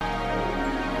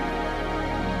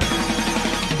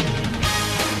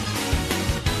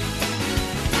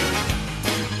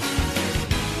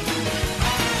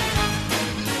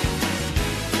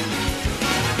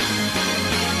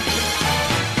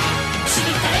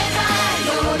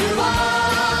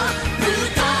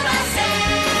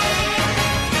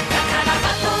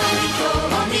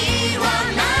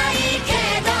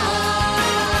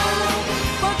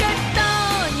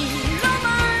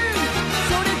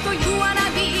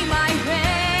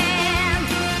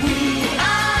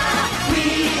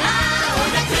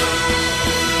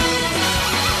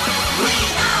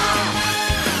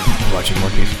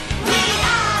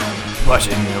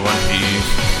Watching One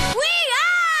Piece.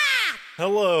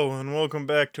 Hello and welcome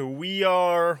back to We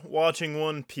Are Watching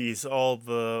One Piece. All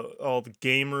the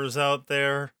gamers out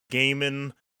there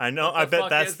gaming. I know. I bet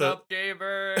that's the up,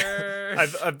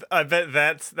 gamers? I bet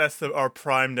that's our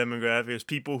prime demographic is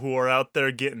people who are out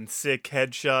there getting sick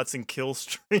headshots and kill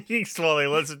streaks while they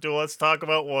listen to us talk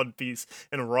about One Piece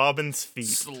and Robin's feet.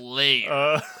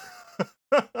 Slayer.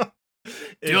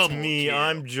 It's Double me. kill.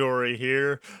 I'm Jory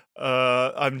here.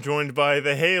 I'm joined by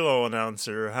the Halo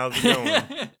announcer. How's it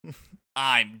going?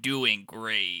 I'm doing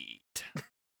great.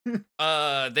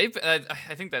 I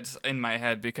think that's in my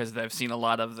head because I've seen a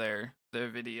lot of their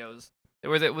videos.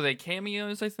 Were they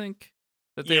cameos? I think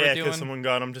that they were Yeah, doing. because someone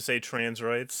got him to say trans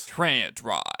rights. Trans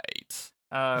rights.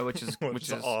 Which is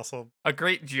awesome. A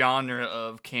great genre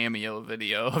of cameo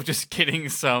video of just getting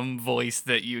some voice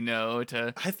that you know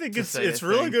to. I think to it's say a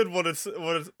really thing. good when it's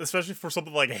especially for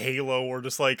something like Halo or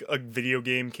just like a video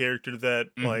game character that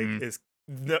like Mhm. is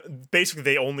basically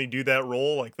they only do that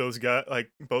role, like those guys, like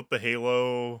both the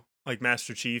Halo like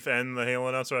Master Chief and the Halo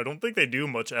announcer. I don't think they do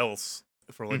much else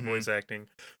for like Mhm. voice acting.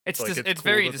 It's Like, just, it's it's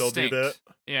cool very that they'll do distinct.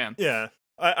 that. Yeah. Yeah.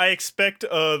 I expect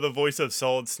the voice of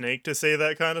Solid Snake to say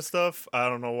that kind of stuff. I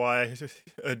don't know why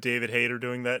David Hayter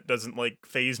doing that doesn't like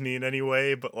phase me in any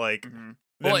way, but like Mhm. them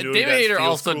Well, doing David that Hayter feels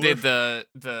also cooler. did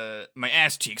the my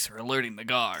ass cheeks are alerting the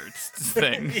guards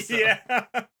thing. So, Yeah.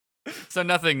 so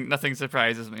nothing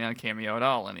surprises me on Cameo at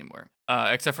all anymore.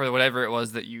 Except for whatever it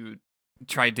was that you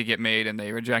tried to get made and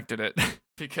they rejected it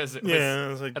because it was. Yeah, I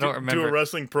was like, I don't do a remember.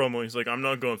 wrestling promo. He's like, I'm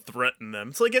not going to threaten them.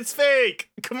 It's like, it's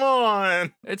fake. Come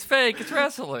on. It's fake. It's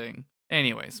wrestling.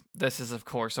 Anyways, this is of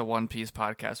course a One Piece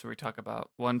podcast where we talk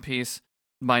about One Piece.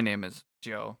 My name is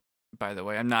Joe. By the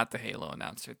way, I'm not the Halo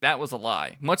announcer. That was a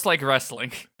lie. Much like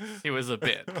wrestling, it was a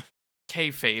bit.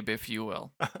 Kayfabe, if you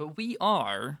will. But we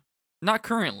are not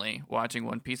currently watching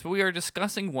One Piece, but we are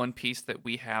discussing One Piece that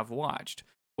we have watched,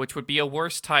 which would be a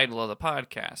worse title of the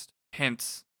podcast.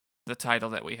 Hence, the title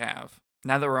that we have.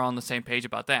 Now that we're all on the same page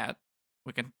about that,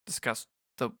 we can discuss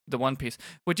the One Piece.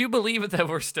 Would you believe that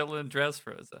we're still in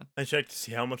Dressrosa? I checked to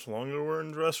see how much longer we're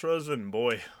in Dressrosa, and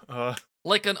boy,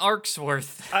 Like an arc's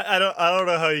worth. I don't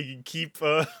know how you can keep.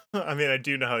 I mean, I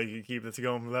do know how you can keep this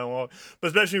going for that long, but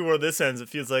especially where this ends, it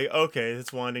feels like okay,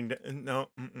 it's winding down. No,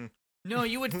 No,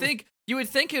 you would think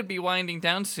it would be winding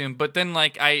down soon, but then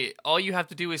like all you have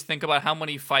to do is think about how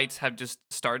many fights have just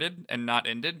started and not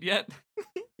ended yet.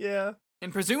 yeah.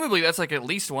 And presumably that's like at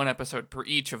least one episode per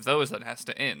each of those that has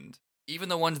to end. Even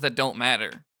the ones that don't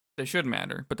matter. They should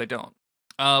matter, but they don't.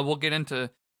 We'll get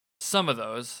into some of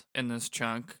those in this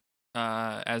chunk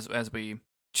as we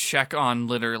check on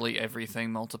literally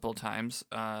everything multiple times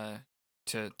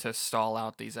to stall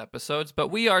out these episodes. But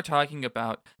we are talking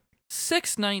about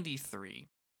 693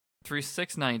 through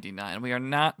 699. We are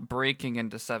not breaking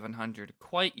into 700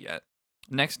 quite yet.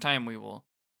 Next time we will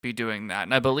be doing that.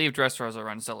 And I believe Dressrosa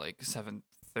runs to like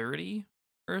 730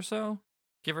 or so,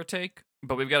 give or take.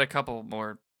 But we've got a couple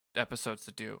more episodes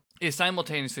to do. It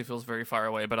simultaneously feels very far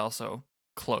away, but also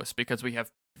close because we have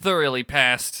thoroughly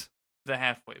passed the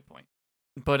halfway point.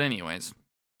 But anyways,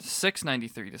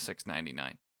 693 to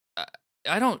 699.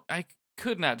 I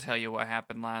could not tell you what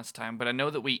happened last time, but I know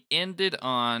that we ended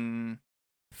on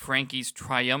Frankie's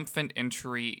triumphant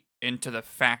entry into the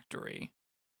factory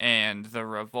and the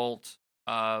revolt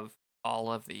of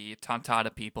all of the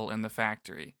Tontada people in the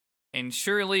factory. And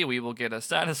surely we will get a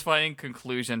satisfying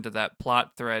conclusion to that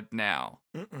plot thread now.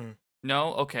 Mm-mm.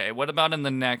 No? Okay, what about in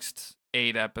the next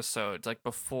 8 episodes, like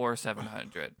before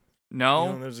 700? No?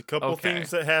 You know, there's a couple Okay.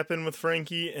 things that happen with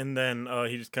Frankie, and then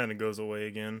he just kind of goes away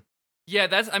again. Yeah,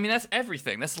 that's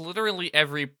everything. That's literally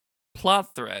every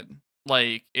plot thread.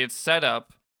 Like, it's set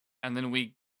up, and then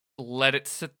we let it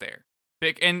sit there.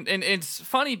 And it's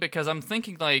funny because I'm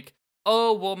thinking, like,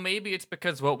 oh, well, maybe it's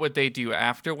because what would they do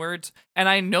afterwards? And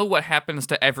I know what happens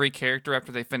to every character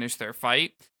after they finish their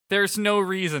fight. There's no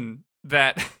reason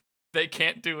that they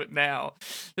can't do it now.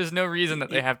 There's no reason that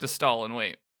they have to stall and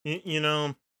wait. You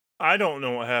know, I don't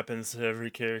know what happens to every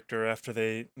character after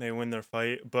they win their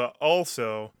fight, but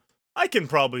also I can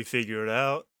probably figure it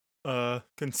out.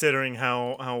 Considering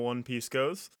how One Piece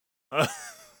goes.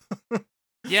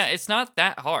 Yeah, it's not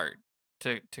that hard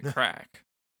to crack.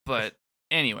 But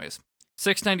anyways,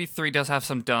 693 does have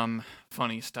some dumb,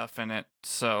 funny stuff in it,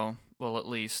 so we'll at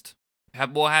least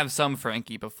have some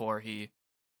Frankie before he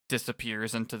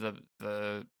disappears into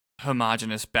the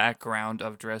homogenous background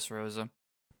of Dressrosa.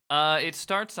 It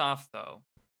starts off though.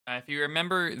 If you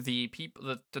remember the people,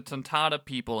 the Tontada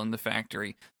people in the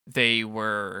factory, they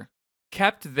were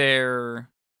kept there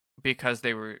because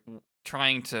they were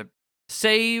trying to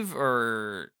save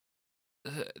or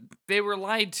they were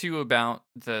lied to about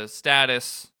the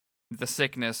status, the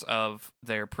sickness of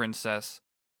their princess,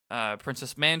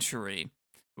 Princess Manchery,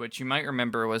 which you might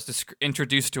remember was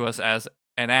introduced to us as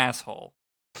an asshole.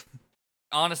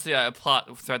 Honestly, a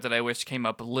plot thread that I wish came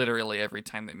up literally every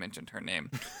time they mentioned her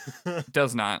name.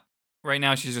 Does not. Right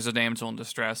now, she's just a damsel in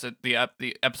distress. The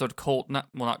episode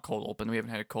not cold open. We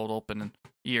haven't had a cold open in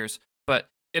years, but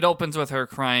it opens with her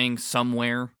crying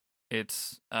somewhere.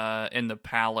 It's in the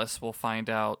palace. We'll find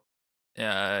out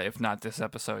if not this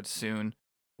episode soon.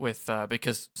 With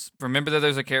because remember that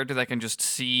there's a character that can just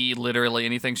see literally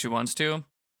anything she wants to.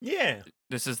 Yeah.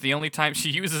 This is the only time she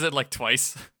uses it, like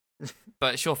twice.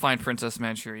 But she'll find Princess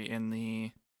Manchery in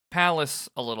the palace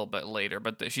a little bit later,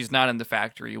 but she's not in the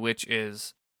factory, which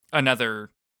is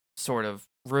another sort of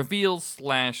reveal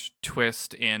 /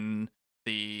 twist in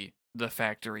the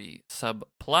factory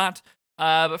subplot.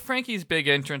 But Frankie's big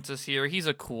entrance is here. He's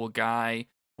a cool guy.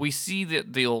 We see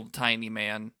the old tiny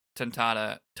man,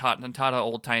 Tantata,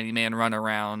 old tiny man, run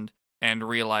around and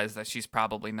realize that she's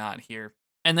probably not here.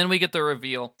 And then we get the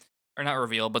reveal, or not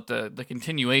reveal, but the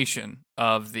continuation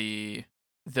of the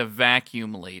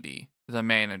vacuum lady, the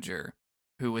manager,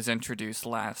 who was introduced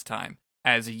last time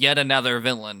as yet another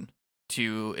villain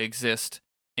to exist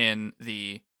in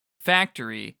the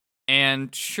factory.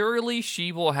 And surely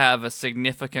she will have a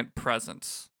significant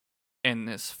presence in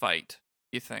this fight,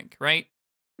 you think, right?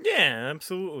 Yeah,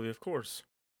 absolutely, of course.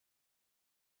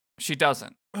 She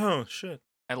doesn't. Oh, shit.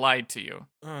 I lied to you.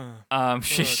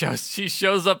 She fuck.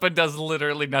 shows up and does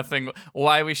literally nothing.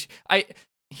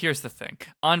 Here's the thing.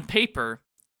 On paper,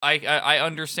 I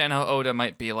understand how Oda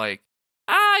might be like,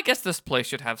 I guess this place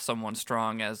should have someone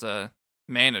strong as a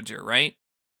manager, right?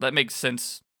 That makes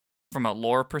sense from a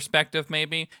lore perspective,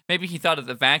 maybe. Maybe he thought of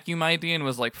the vacuum idea and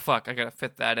was like, fuck, I gotta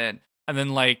fit that in. And then,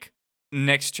 like,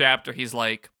 next chapter, he's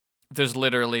like, there's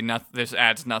literally nothing, this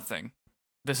adds nothing.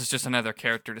 This is just another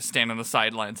character to stand on the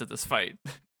sidelines of this fight.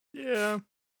 Yeah.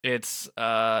 It's,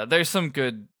 there's some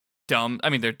good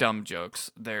they're dumb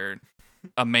jokes. They're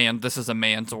this is a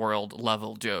man's world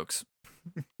level jokes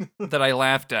that I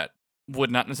laughed at.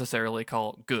 Would not necessarily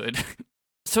call good.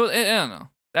 So, I don't know.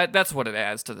 That's what it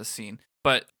adds to the scene.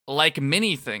 But like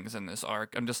many things in this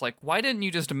arc, I'm just like, why didn't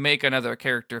you just make another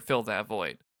character fill that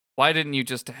void? Why didn't you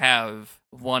just have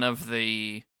one of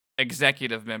the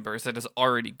executive members that is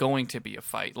already going to be a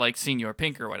fight, like Senior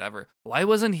Pink or whatever? Why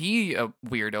wasn't he a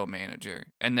weirdo manager?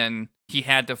 And then he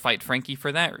had to fight Frankie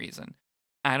for that reason.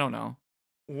 I don't know.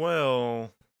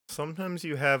 Well, sometimes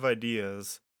you have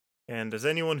ideas, and as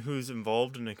anyone who's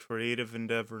involved in a creative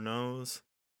endeavor knows,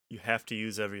 you have to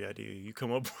use every idea you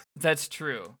come up with. That's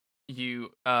true.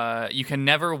 You can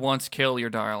never once kill your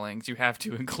darlings. You have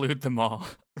to include them all.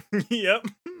 Yep.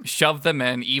 Shove them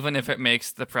in, even if it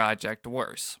makes the project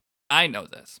worse. I know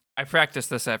this. I practice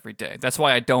this every day. That's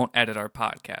why I don't edit our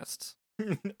podcasts.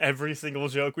 Every single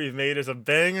joke we've made is a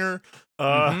banger.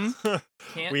 Can't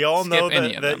we all know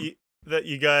skip that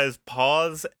you guys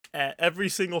pause at every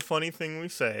single funny thing we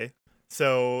say,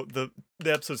 so the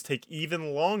episodes take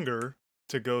even longer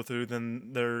to go through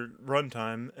than their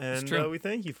runtime, and we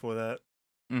thank you for that.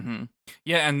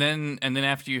 Yeah, and then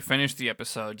after you finish the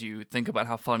episode, you think about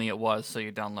how funny it was, so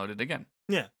you download it again.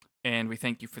 Yeah, and we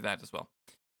thank you for that as well.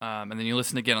 And then you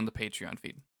listen again on the Patreon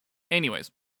feed.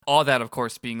 Anyways, all that, of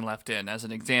course, being left in as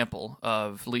an example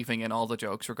of leaving in all the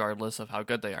jokes, regardless of how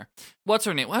good they are. What's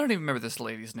her name? I don't even remember this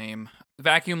lady's name.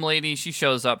 Vacuum lady. She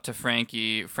shows up to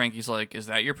Frankie. Frankie's like, "Is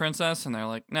that your princess?" And they're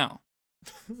like, "No,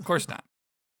 of course not."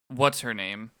 What's her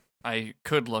name? I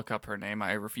could look up her name.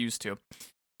 I refuse to.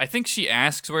 I think she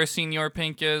asks where Senior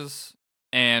Pink is,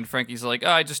 and Frankie's like,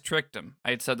 "Oh, I just tricked him.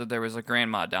 I had said that there was a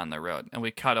grandma down the road." And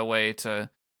we cut away to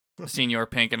Senior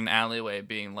Pink in an alleyway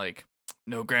being like,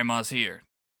 "No grandmas here,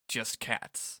 just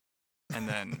cats." And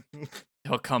then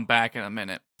he'll come back in a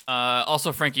minute.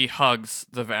 Also, Frankie hugs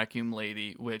the vacuum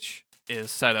lady, which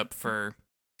is set up for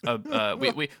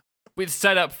we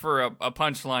set up for a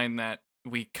punchline that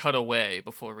we cut away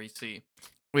before we see.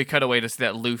 We cut away to see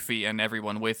that Luffy and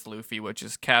everyone with Luffy, which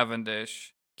is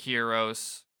Cavendish,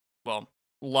 Kyros. Well,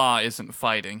 Law isn't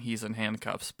fighting; he's in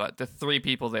handcuffs. But the three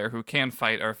people there who can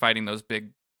fight are fighting those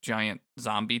big, giant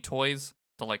zombie toys,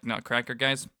 the like Nutcracker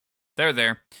guys. They're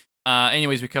there.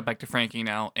 Anyways, we cut back to Frankie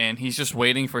now, and he's just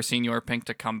waiting for Senior Pink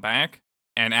to come back.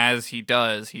 And as he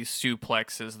does, he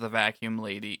suplexes the vacuum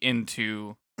lady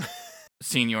into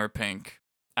Senior Pink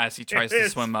as he tries to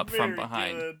swim up from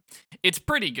behind. Good. It's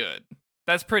pretty good.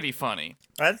 That's pretty funny.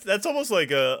 That's almost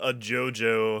like a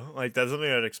JoJo. Like, that's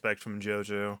something I'd expect from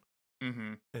JoJo.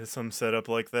 Is some setup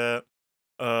like that.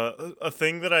 A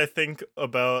thing that I think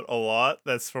about a lot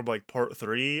that's from like part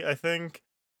 3, I think,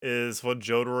 is what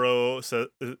Jotaro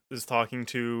is talking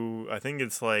to. I think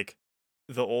it's like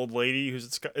the old lady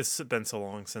it's been so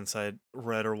long since I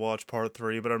read or watched part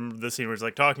 3, but I remember this scene where he's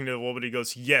like talking to the woman. He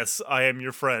goes, "Yes, I am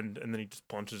your friend," and then he just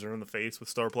punches her in the face with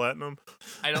Star Platinum.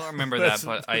 I don't remember that,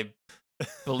 but I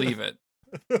believe it.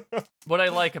 What I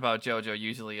like about JoJo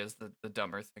usually is the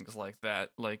dumber things like that,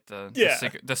 like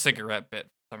the cigarette bit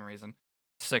for some reason.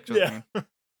 Sticks with me.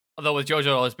 Although with JoJo,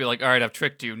 I'll always be like, all right, I've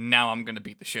tricked you. Now I'm going to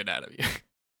beat the shit out of you.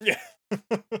 Yeah.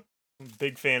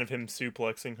 Big fan of him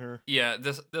suplexing her. Yeah,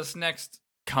 this next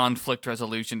conflict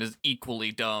resolution is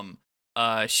equally dumb.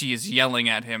 She is yelling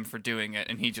at him for doing it,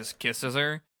 and he just kisses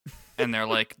her. And they're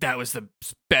like, that was the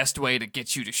best way to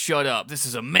get you to shut up. This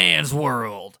is a man's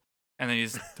world. And then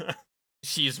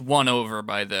she's won over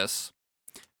by this.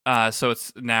 So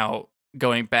it's now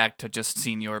going back to just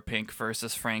Senior Pink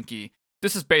versus Frankie.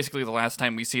 This is basically the last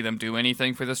time we see them do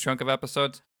anything for this chunk of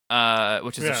episodes,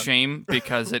 which is a shame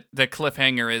because the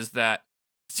cliffhanger is that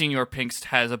Senior Pink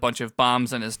has a bunch of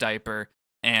bombs in his diaper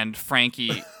and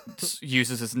Frankie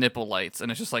uses his nipple lights,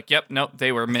 and it's just like, yep, nope,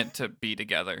 they were meant to be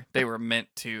together. They were meant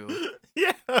to.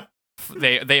 Yeah.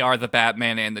 They are the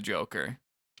Batman and the Joker.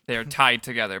 They are tied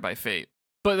together by fate.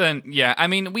 But then, yeah, I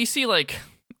mean, we see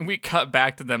we cut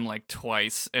back to them like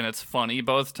twice, and it's funny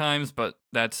both times, but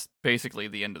that's basically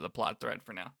the end of the plot thread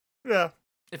for now. Yeah.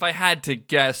 If I had to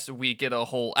guess, we get a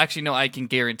whole... Actually, no, I can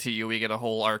guarantee you we get a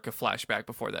whole arc of flashback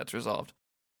before that's resolved.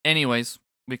 Anyways,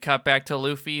 we cut back to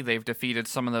Luffy. They've defeated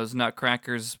some of those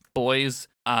Nutcracker's boys,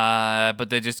 but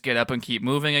they just get up and keep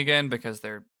moving again because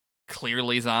they're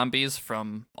clearly zombies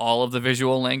from all of the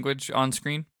visual language on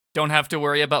screen. Don't have to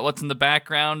worry about what's in the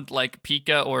background like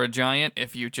Pika or a giant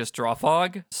if you just draw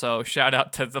fog. So shout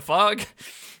out to The Fog.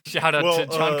 Shout out to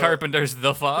John Carpenter's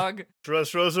The Fog.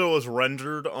 Dressrosa was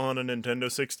rendered on a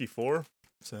Nintendo 64.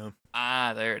 So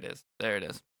there it is. There it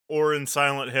is. Or in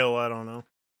Silent Hill, I don't know.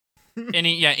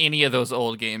 any of those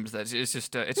old games. It's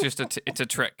a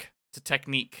trick. It's a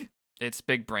technique. It's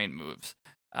big brain moves.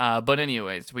 But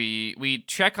anyways, we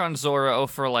check on Zoro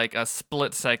for like a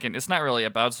split second. It's not really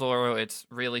about Zoro. It's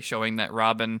really showing that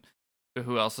Robin,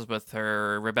 who else is with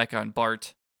her, Rebecca and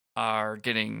Bart, are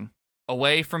getting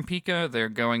away from Pika. They're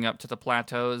going up to the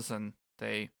plateaus, and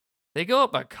they go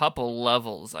up a couple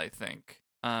levels, I think,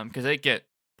 because they get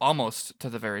almost to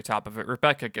the very top of it.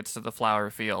 Rebecca gets to the flower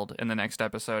field in the next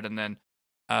episode, and then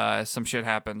some shit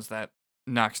happens that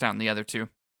knocks down the other two.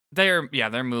 They're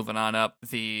moving on up.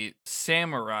 The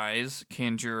samurais,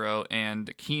 Kanjuro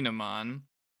and Kinemon,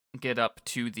 get up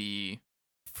to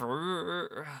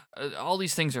all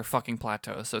these things are fucking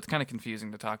plateaus, so it's kind of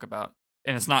confusing to talk about,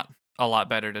 and it's not a lot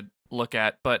better to look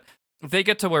at, but they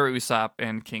get to where Usopp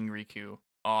and King Riku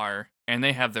are, and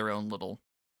they have their own little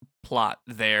plot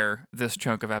there, this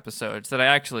chunk of episodes, that I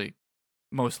actually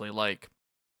mostly like.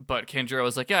 But Kanjuro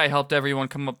is like, yeah, I helped everyone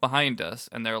come up behind us,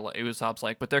 and Usopp's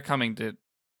like, but they're coming to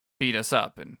beat us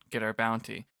up and get our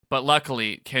bounty. But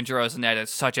luckily, Kanjuro's net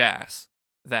is such ass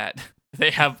that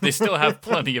they still have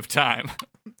plenty of time.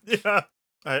 Yeah.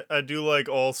 I do like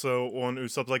also when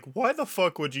Usopp's like, why the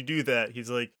fuck would you do that? He's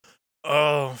like,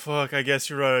 oh, fuck, I guess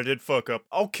you're right, I did fuck up.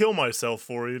 I'll kill myself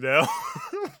for you now.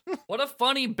 What a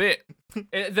funny bit.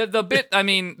 The bit, I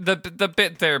mean, the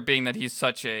bit there being that he's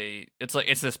such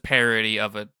it's this parody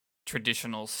of a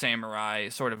traditional samurai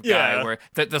sort of guy where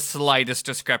the slightest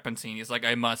discrepancy, and he's like,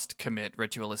 I must commit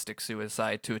ritualistic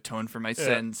suicide to atone for my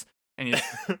sins. And he's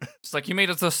just like, you made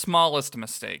the smallest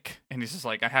mistake. And he's just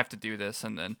like, I have to do this.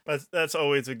 And then that's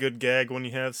always a good gag when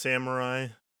you have samurai.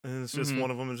 And it's just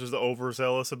one of them is just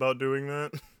overzealous about doing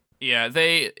that. Yeah,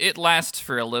 it lasts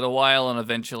for a little while, and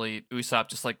eventually Usopp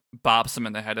just like bops him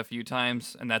in the head a few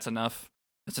times, and that's enough.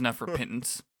 That's enough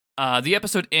repentance. The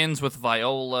episode ends with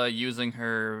Viola using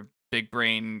her big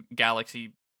brain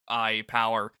galaxy eye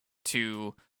power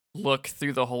to look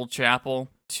through the whole chapel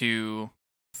to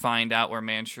find out where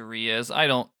Manchuria is. I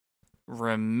don't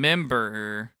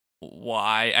remember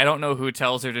why. I don't know who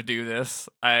tells her to do this.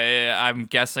 I'm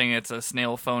guessing it's a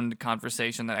snail phone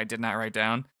conversation that I did not write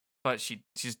down, but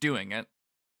she's doing it.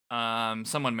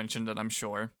 Someone mentioned it, I'm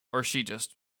sure, or she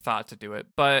just thought to do it.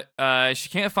 But she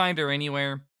can't find her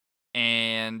anywhere,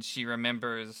 and she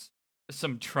remembers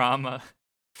some trauma,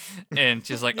 and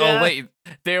she's like, oh wait,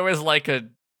 there was like a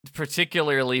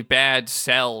particularly bad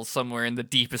cell somewhere in the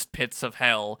deepest pits of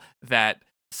hell that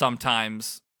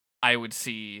sometimes I would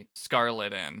see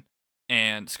Scarlet in,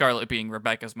 and Scarlet being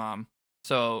Rebecca's mom.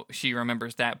 So she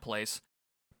remembers that place,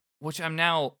 which I'm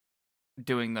now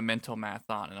doing the mental math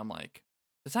on, and I'm like,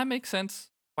 does that make sense?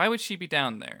 Why would she be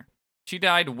down there? She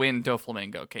died when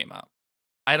Doflamingo came out.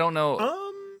 I don't know.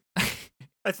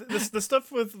 The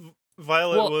stuff with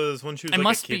Violet Well, was when she was it like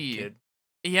must a kid be- kid.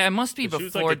 Yeah, it must be 'Cause she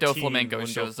was, like, before a teen Doflamingo when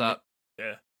shows Doflamingo- up.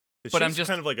 Yeah. But But I'm she's just-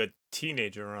 kind of like a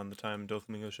teenager around the time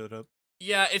Doflamingo showed up.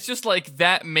 Yeah, it's just like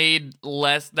that makes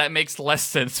less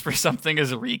sense for something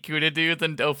as Riku to do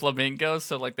than Doflamingo,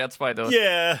 so like that's why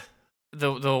Yeah.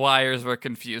 the wires were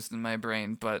confused in my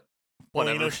brain, but Well,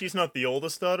 whatever. she's not the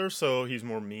oldest daughter, so he's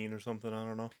more mean or something. I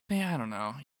don't know. Yeah, I don't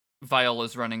know.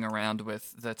 Viola's running around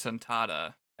with the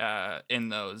Tentata in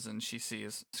those, and she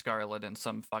sees Scarlet in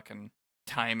some fucking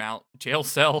timeout jail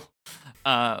cell,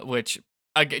 which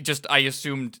I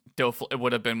assumed it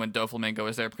would have been when Doflamingo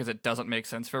was there because it doesn't make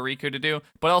sense for Riku to do.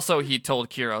 But also, he told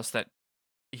Kyros that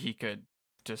he could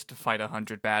just fight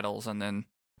 100 battles and then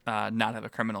not have a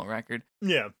criminal record.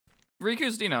 Yeah.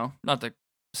 Riku's, not the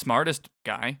smartest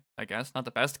guy, I guess, not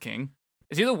the best king.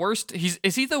 Is he the worst?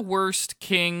 Is he the worst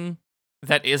king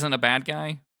that isn't a bad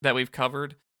guy that we've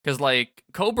covered? Because like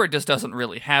Cobra just doesn't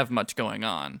really have much going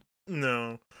on.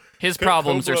 No. His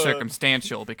problems are Cobra-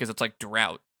 circumstantial because it's like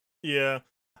drought. Yeah.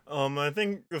 I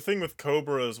think the thing with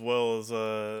Cobra as well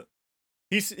is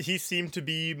he seemed to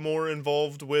be more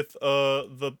involved with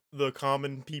the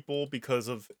common people because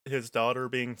of his daughter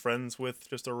being friends with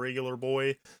just a regular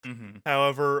boy. Mm-hmm.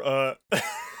 However,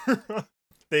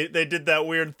 they did that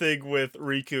weird thing with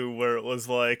Riku where it was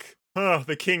like,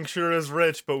 the king sure is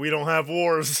rich, but we don't have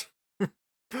wars.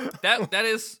 That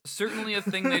is certainly a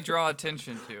thing they draw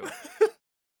attention to.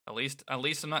 At least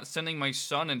I'm not sending my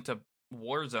son into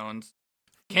war zones.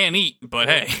 Can't eat, but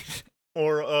hey.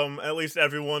 Or at least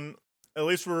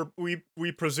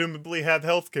we presumably have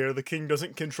healthcare. The king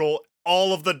doesn't control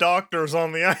all of the doctors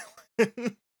on the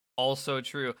island. Also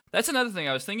true. That's another thing.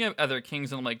 I was thinking of other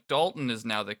kings, and I'm like, Dalton is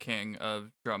now the king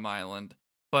of Drum Island,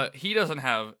 but he doesn't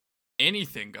have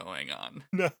anything going on.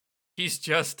 No. He's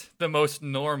just the most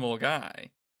normal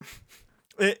guy.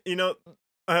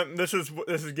 This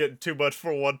is getting too much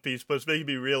for One Piece, but it's making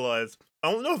me realize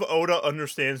I don't know if Oda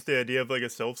understands the idea of like a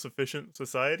self-sufficient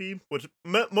society, which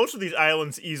most of these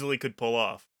islands easily could pull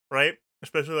off, right?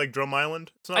 Especially like Drum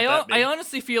Island. It's not that big. I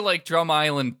honestly feel like Drum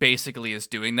Island basically is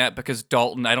doing that because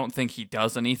Dalton, I don't think he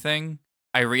does anything.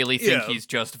 I really think he's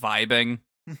just vibing.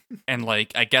 And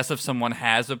like, I guess if someone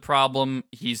has a problem,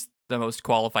 he's the most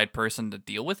qualified person to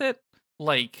deal with it.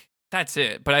 Like, that's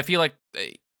it. But I feel like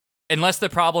unless the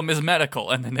problem is medical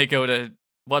and then they go to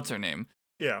what's her name.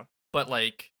 Yeah. But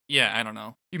like, yeah, I don't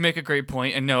know. You make a great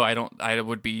point, and no, I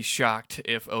would be shocked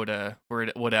if Oda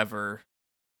would ever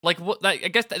like what. I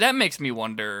guess that makes me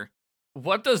wonder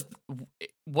what is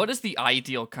the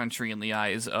ideal country in the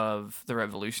eyes of the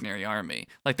Revolutionary Army?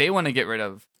 Like they want to get rid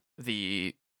of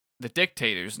the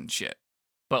dictators and shit,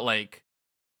 but like,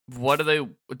 what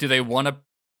do they want to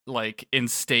like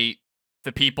instate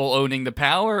the people owning the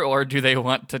power, or do they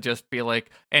want to just be like,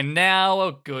 and now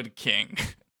a good king?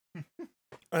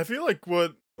 I feel like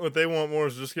what they want more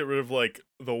is just get rid of like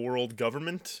the world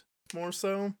government more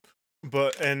so,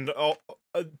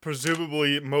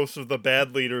 presumably most of the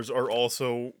bad leaders are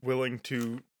also willing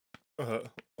to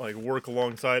like work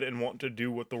alongside and want to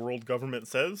do what the world government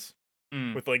says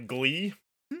with like glee.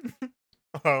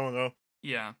 I don't know.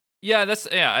 Yeah, I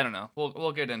don't know.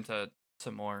 We'll get into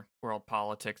some more world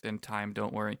politics in time.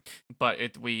 Don't worry.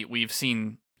 But we've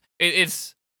seen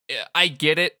it's. I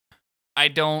get it. I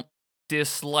don't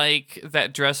dislike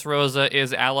that Dressrosa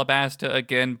is Alabasta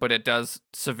again, but it does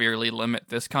severely limit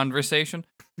this conversation.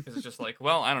 It's just like,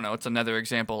 well, I don't know. It's another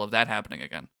example of that happening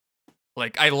again.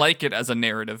 Like, I like it as a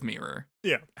narrative mirror.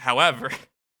 Yeah. However,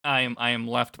 I am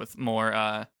left with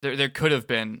more. There could have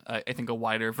been, I think, a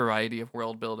wider variety of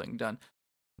world building done.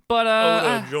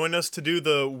 But join us to do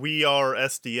the We Are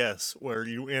SDS, where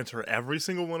you answer every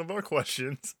single one of our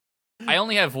questions. I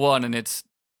only have one, and it's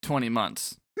 20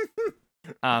 months.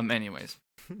 Anyways.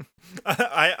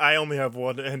 I only have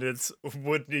one, and it's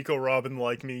would Nico Robin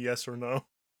like me, yes or no?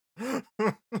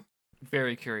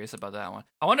 Very curious about that one.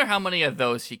 I wonder how many of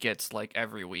those he gets like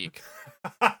every week.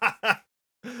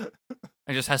 And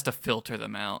just has to filter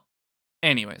them out.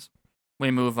 Anyways,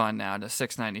 we move on now to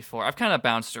 694. I've kind of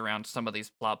bounced around some of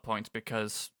these plot points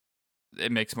because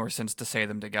it makes more sense to say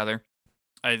them together.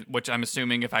 Which I'm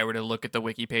assuming if I were to look at the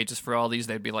wiki pages for all these,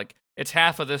 they'd be like, it's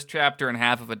half of this chapter and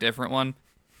half of a different one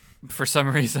for some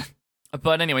reason.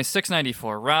 But anyway,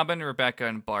 694. Robin, Rebecca,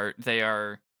 and Bart, they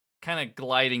are kind of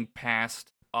gliding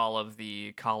past all of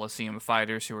the Colosseum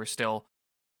fighters who are still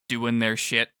doing their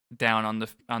shit down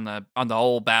on the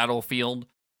old battlefield.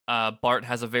 Bart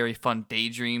has a very fun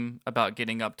daydream about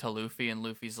getting up to Luffy, and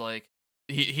Luffy's like,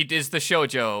 he does the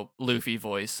Shoujo Luffy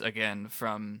voice again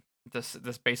from this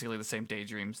basically the same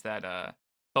daydreams that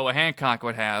Boa Hancock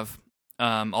would have.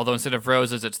 Although instead of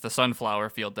roses, it's the sunflower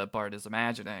field that Bart is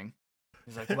imagining.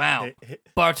 He's like, wow,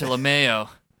 Bartolomeo,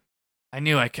 I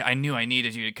knew I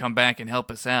needed you to come back and help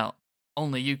us out.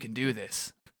 Only you can do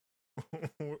this.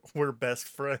 We're best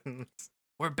friends.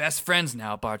 We're best friends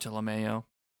now, Bartolomeo.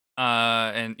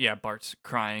 And yeah, Bart's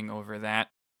crying over that.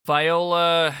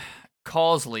 Viola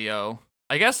calls Leo.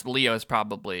 I guess Leo is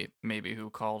probably maybe who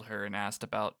called her and asked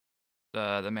about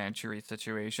the Manchuri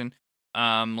situation.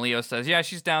 Leo says, yeah,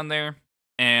 she's down there.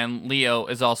 And Leo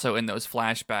is also in those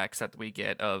flashbacks that we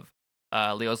get of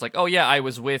Leo's like, oh yeah, I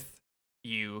was with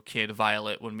you, Kid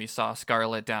Violet, when we saw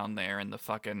Scarlet down there in the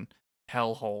fucking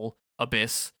hellhole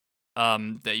abyss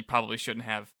that you probably shouldn't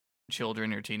have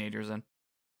children or teenagers in.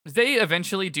 They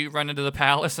eventually do run into the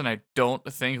palace, and I don't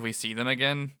think we see them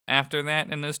again after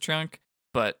that in this chunk,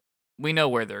 but we know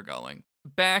where they're going.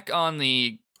 Back on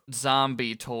the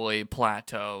zombie toy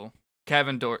plateau,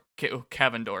 Kavendork's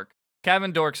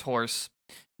horse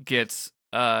gets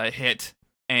hit,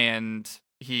 and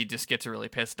he just gets really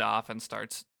pissed off and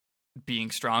starts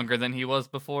being stronger than he was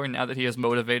before, now that he is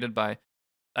motivated by,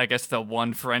 I guess, the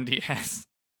one friend he has,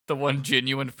 the one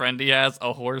genuine friend he has,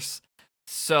 a horse.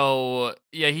 So,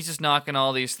 yeah, he's just knocking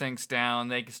all these things down.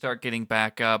 They can start getting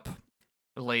back up.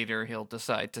 Later, he'll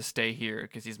decide to stay here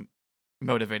because he's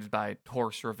motivated by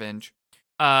horse revenge.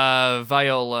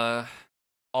 Viola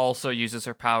also uses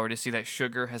her power to see that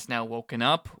Sugar has now woken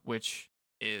up, which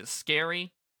is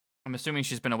scary. I'm assuming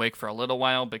she's been awake for a little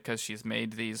while because she's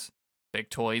made these big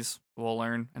toys. We'll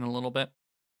learn in a little bit.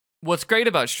 What's great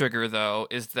about Sugar, though,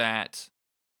 is that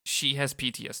she has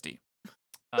PTSD.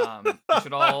 We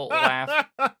should all laugh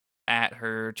at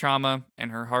her trauma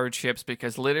and her hardships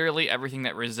because literally everything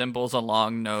that resembles a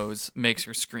long nose makes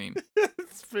her scream.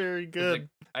 It's very good.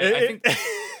 I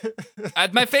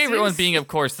think my favorite one being, of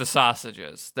course, the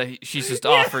sausages. That she's just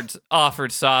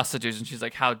offered sausages, and she's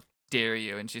like, "How dare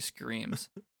you?" and she screams.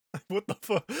 What the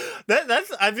fuck?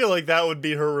 That's. I feel like that would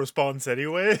be her response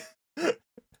anyway.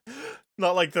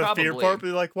 Not like the fear part, but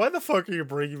like, why the fuck are you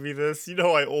bringing me this? You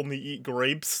know I only eat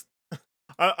grapes.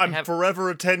 I'm forever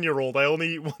a 10-year-old. I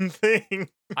only eat one thing.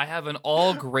 I have an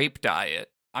all grape diet.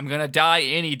 I'm gonna die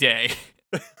any day.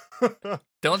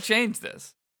 Don't change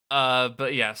this.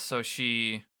 But yeah, so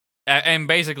she, and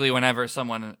basically whenever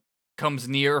someone comes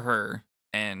near her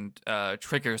and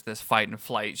triggers this fight and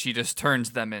flight, she just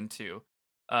turns them into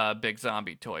a big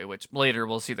zombie toy, which later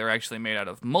we'll see they're actually made out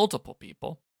of multiple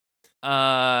people.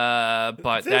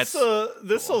 But this cool.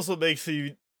 Also makes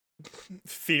you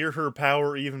fear her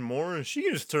power even more, and she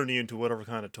can just turn you into whatever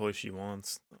kind of toy she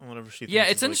wants, whatever she thinks. Yeah,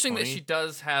 it's is, interesting like, that she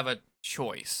does have a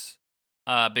choice.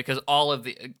 Because all of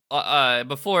the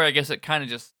before, I guess it kind of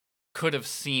just could have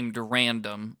seemed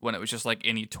random when it was just like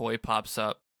any toy pops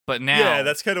up. But now, yeah,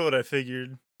 that's kind of what I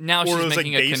figured. Now or she's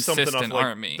making like a consistent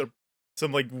army.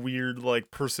 Some like weird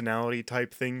like personality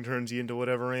type thing turns you into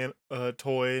whatever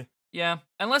toy. Yeah,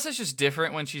 unless it's just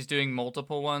different when she's doing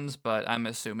multiple ones, but I'm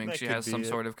assuming she has some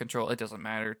sort of control. It doesn't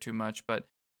matter too much, but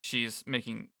she's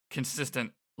making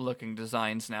consistent looking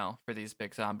designs now for these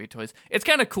big zombie toys. It's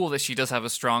kind of cool that she does have a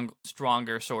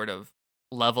stronger sort of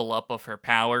level up of her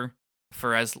power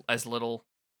for as little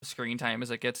screen time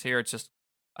as it gets here. It's just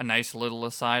a nice little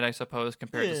aside, I suppose,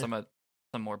 compared to some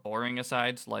more boring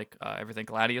asides like everything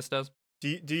Gladius does.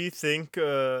 Do you think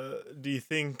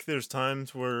there's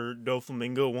times where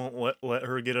Doflamingo won't let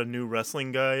her get a new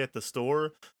wrestling guy at the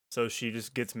store, so she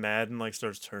just gets mad and like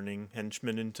starts turning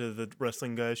henchmen into the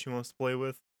wrestling guys she wants to play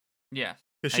with? Yeah,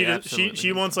 because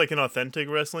she wants like an authentic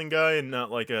wrestling guy and not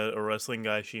like a wrestling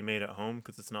guy she made at home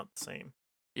because it's not the same.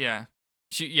 Yeah,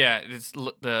 it's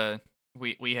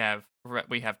we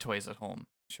have toys at home,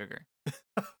 Sugar.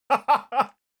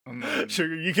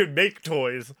 Sugar, you can make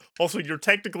toys. Also, you're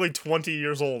technically 20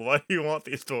 years old. Why do you want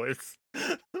these toys?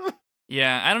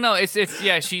 Yeah, I don't know. It's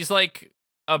yeah, she's like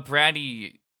a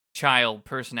bratty child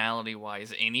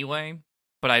personality-wise anyway,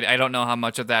 but I don't know how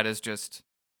much of that is just,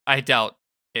 I doubt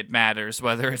it matters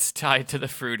whether it's tied to the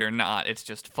fruit or not. It's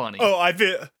just funny. Oh, I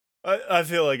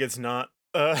feel like it's not.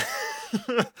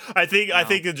 I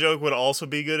think the joke would also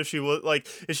be good if she was like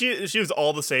if she was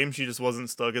all the same. She just wasn't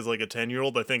stuck as like a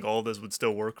 10-year-old. I think all of this would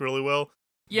still work really well.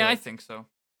 Yeah, I think so.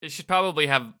 It should probably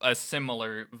have a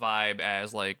similar vibe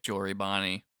as like Jory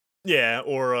Bonnie. Yeah,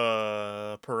 or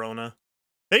Perona.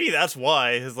 Maybe that's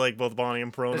why is like both Bonnie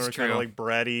and Perona are kind of like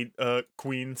bratty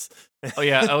queens. Oh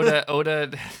yeah,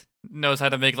 Oda knows how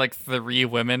to make like 3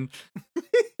 women.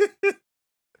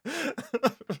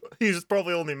 He's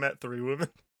probably only met 3 women.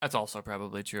 That's also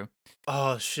probably true.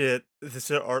 Oh shit! Is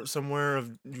there art somewhere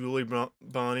of Julie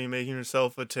Bonnie making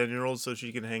herself a 10-year-old so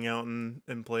she can hang out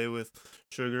and play with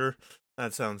Sugar?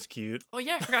 That sounds cute. Oh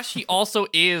yeah, I forgot she also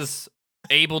is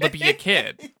able to be a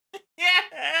kid.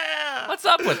 Yeah. What's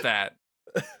up with that?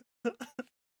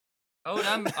 Oh,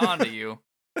 I'm on to you.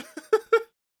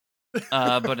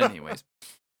 But anyways.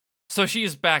 So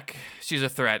she's back. She's a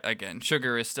threat again.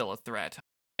 Sugar is still a threat.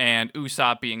 And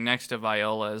Usopp being next to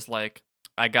Viola is like,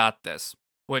 I got this.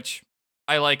 Which,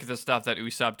 I like the stuff that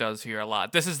Usopp does here a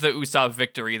lot. This is the Usopp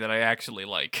victory that I actually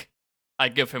like. I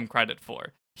give him credit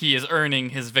for. He is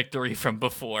earning his victory from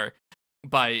before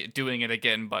by doing it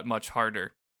again, but much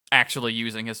harder. Actually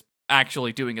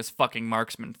doing his fucking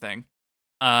marksman thing.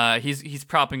 He's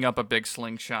propping up a big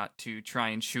slingshot to try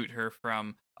and shoot her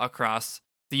from across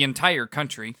the entire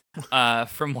country,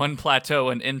 from one plateau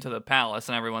and into the palace,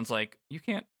 and everyone's like, "You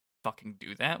can't fucking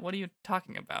do that. What are you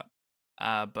talking about?"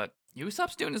 But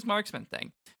Usopp's doing his marksman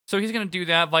thing, so he's gonna do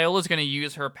that. Viola's gonna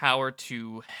use her power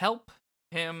to help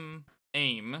him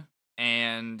aim,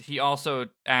 and he also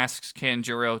asks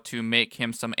Kanjuro to make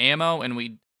him some ammo, and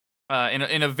we,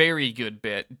 in a very good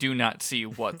bit, do not see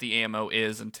what the ammo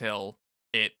is until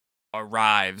it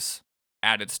arrives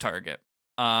at its target.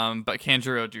 But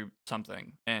Kanjuro do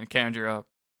something, and Kanjuro,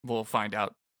 we'll find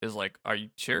out, is like, "Are you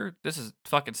sure? This is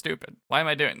fucking stupid. Why am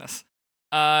I doing this?"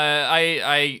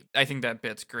 I think that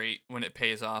bit's great when it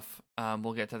pays off.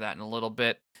 We'll get to that in a little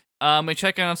bit. We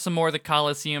check out some more of the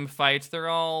Colosseum fights. They're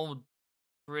all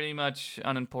pretty much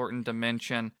unimportant to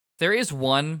mention. There is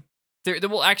one.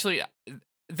 Well, actually,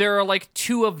 there are like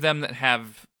two of them that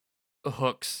have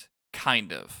hooks,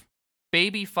 kind of.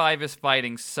 Baby 5 is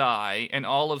fighting Sai, and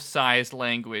all of Sai's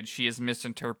language she is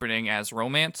misinterpreting as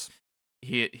romance.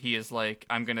 He is like,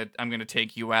 I'm gonna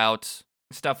take you out,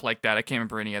 stuff like that. I can't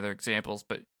remember any other examples,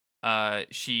 but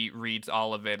she reads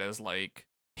all of it as like,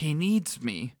 he needs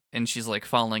me, and she's like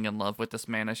falling in love with this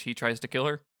man as he tries to kill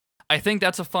her. I think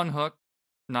that's a fun hook,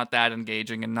 not that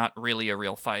engaging, and not really a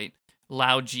real fight.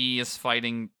 Lao Ji is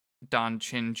fighting Don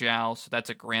Chin Jiao, so that's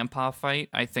a grandpa fight.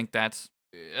 I think that's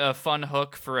a fun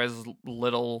hook for as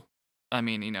little. I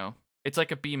mean, it's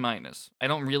like a B minus. I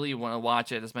don't really want to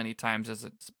watch it as many times as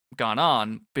it's gone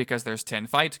on because there's 10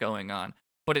 fights going on,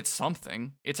 but it's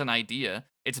something. It's an idea.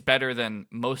 It's better than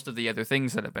most of the other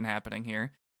things that have been happening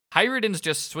here. Hyruden's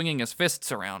just swinging his fists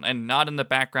around and not in the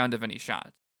background of any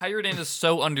shots. Hyruden is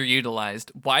so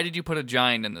underutilized. Why did you put a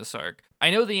giant in this arc?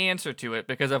 I know the answer to it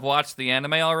because I've watched the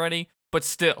anime already, but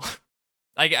still.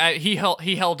 He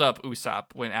held up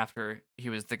Usopp after he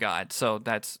was the god, so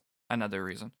that's another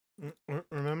reason.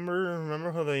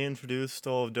 Remember how they introduced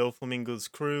all of Doflamingo's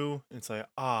crew? It's like,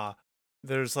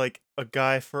 there's like a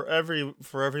guy for every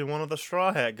one of the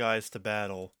Straw Hat guys to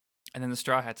battle, and then the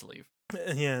Straw Hats leave.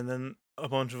 Yeah, and then a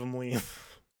bunch of them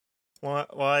leave. Why?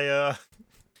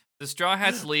 The Straw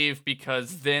Hats leave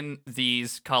because then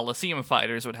these Colosseum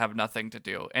fighters would have nothing to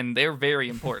do, and they're very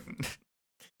important.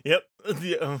 Yep.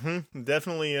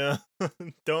 Definitely.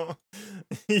 Don't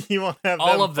you want to have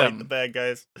all them of them fight the bad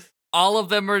guys? All of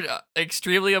them are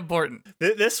extremely important.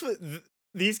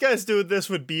 These guys doing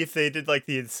this would be if they did like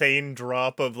the insane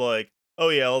drop of like, oh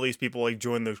yeah, all these people like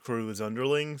join the crew as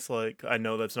underlings. Like, I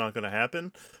know that's not gonna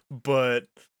happen, but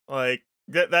like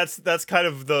that's kind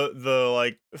of the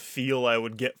like feel I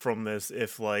would get from this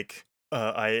if like.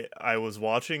 I was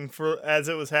watching for as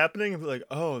it was happening and be like,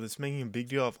 oh, this making a big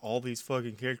deal of all these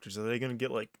fucking characters. Are they gonna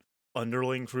get like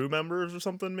underling crew members or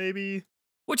something maybe?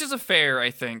 Which is a fair, I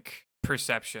think,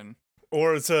 perception.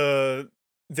 Or it's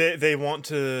they want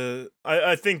to.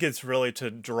 I think it's really to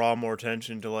draw more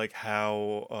attention to like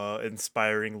how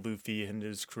inspiring Luffy and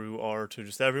his crew are to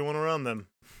just everyone around them.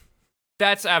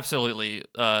 That's absolutely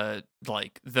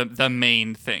like the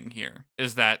main thing here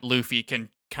is that Luffy can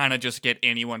kind of just get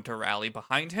anyone to rally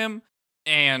behind him,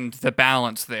 and the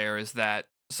balance there is that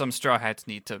some Straw Hats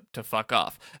need to fuck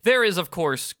off. There is, of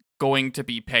course, going to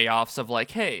be payoffs of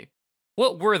like, hey,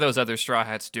 what were those other Straw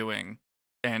Hats doing?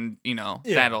 And,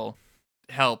 that'll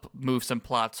help move some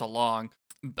plots along.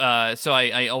 So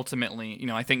I ultimately,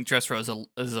 I think Dressrosa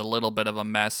is a little bit of a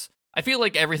mess. I feel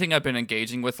like everything I've been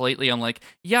engaging with lately, I'm like,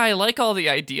 yeah, I like all the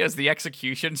ideas. The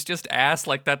execution's just ass.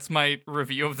 Like, that's my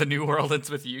review of the New World It's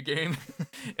With You game.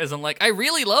 Is I'm like, I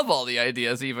really love all the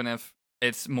ideas, even if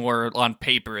it's more on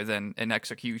paper than in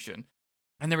execution.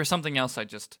 And there was something else I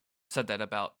just said that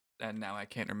about, and now I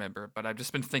can't remember. But I've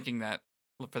just been thinking that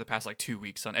for the past, 2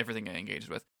 weeks on everything I engaged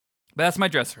with. But that's my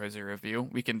Dressrosa review.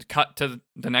 We can cut to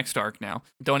the next arc now.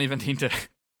 Don't even need to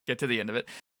get to the end of it.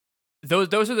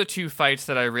 Those are the two fights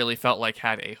that I really felt like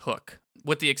had a hook,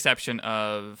 with the exception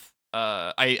of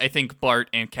I think Bart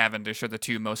and Cavendish are the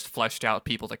two most fleshed out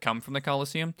people to come from the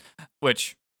Colosseum,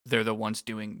 which they're the ones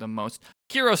doing the most.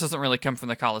 Kyros doesn't really come from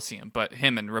the Colosseum, but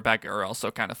him and Rebecca are also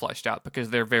kind of fleshed out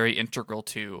because they're very integral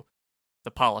to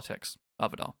the politics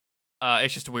of it all.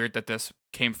 It's just weird that this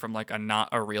came from like a not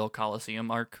a real Coliseum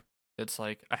arc. It's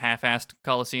like a half-assed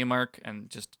Coliseum arc and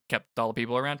just kept all the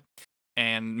people around.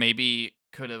 And maybe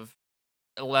could have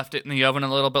left it in the oven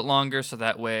a little bit longer so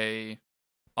that way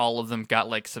all of them got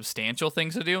like substantial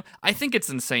things to do. I think it's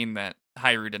insane that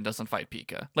Hyruden doesn't fight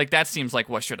Pika. Like that seems like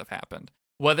what should have happened.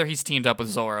 Whether he's teamed up with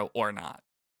Zoro or not.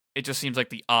 It just seems like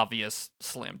the obvious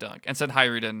slam dunk. And said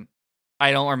Hyruden,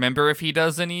 I don't remember if he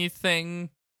does anything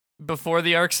before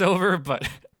the arc's over, but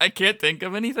I can't think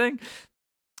of anything.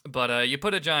 But you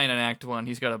put a giant in Act 1,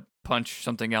 he's got to punch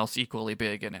something else equally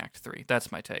big in Act 3.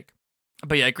 That's my take.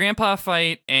 But yeah, Grandpa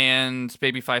fight and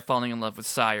Baby 5 falling in love with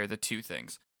Sai are the two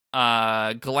things.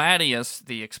 Gladius,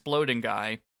 the exploding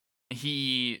guy,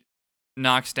 he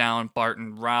knocks down Bart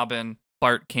and Robin.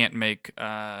 Bart can't make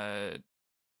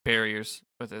barriers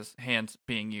with his hands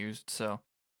being used, so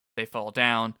they fall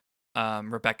down.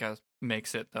 Rebecca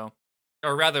makes it, though.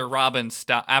 Or rather,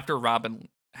 after Robin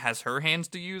has her hands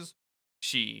to use,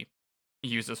 she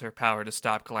uses her power to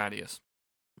stop Gladius.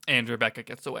 And Rebecca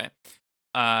gets away.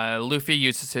 Luffy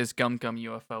uses his Gum Gum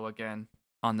UFO again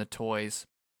on the toys.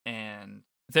 And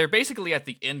they're basically at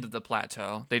the end of the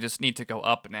plateau. They just need to go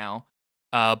up now.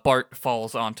 Bart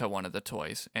falls onto one of the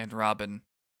toys, and Robin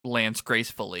lands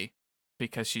gracefully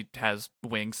because she has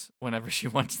wings whenever she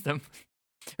wants them.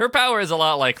 Her power is a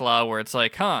lot like Law, where it's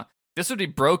like, this would be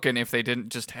broken if they didn't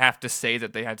just have to say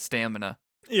that they had stamina.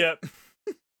 Yep.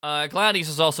 Gladius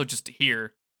is also just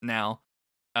here now.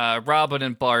 Robin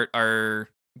and Bart are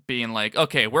being like,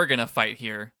 okay, we're gonna fight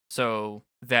here, so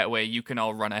that way you can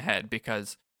all run ahead,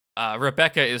 because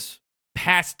Rebecca is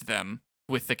past them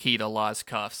with the key to Law's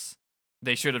cuffs.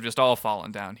 They should have just all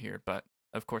fallen down here, but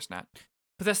of course not.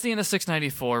 But that's the end of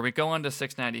 694. We go on to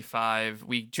 695.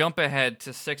 We jump ahead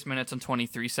to 6 minutes and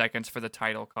 23 seconds for the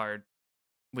title card.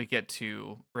 We get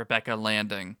to Rebecca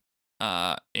landing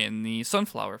in the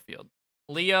sunflower field.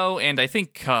 Leo and I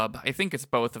think Cub, I think it's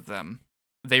both of them,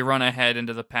 they run ahead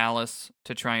into the palace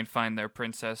to try and find their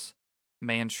princess,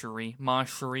 Mancherie.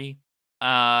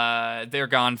 They're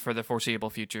gone for the foreseeable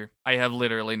future. I have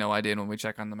literally no idea when we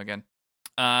check on them again.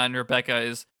 And Rebecca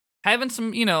is having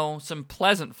some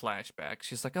pleasant flashbacks.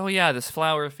 She's like, oh yeah, this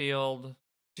flower field.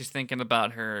 She's thinking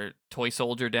about her toy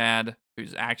soldier dad,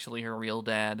 who's actually her real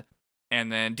dad.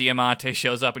 And then Diamante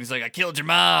shows up and he's like, I killed your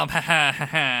mom. Ha ha ha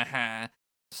ha ha.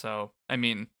 So, I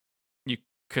mean, you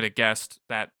could have guessed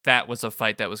that that was a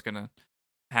fight that was going to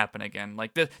happen again.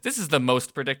 Like, this is the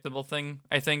most predictable thing,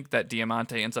 I think, that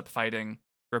Diamante ends up fighting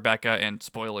Rebecca and,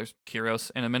 spoilers,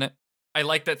 Kyros in a minute. I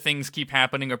like that things keep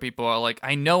happening where people are like,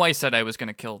 I know I said I was going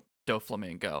to kill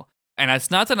Doflamingo. And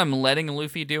it's not that I'm letting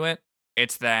Luffy do it.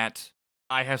 It's that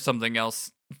I have something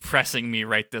else pressing me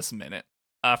right this minute.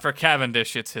 For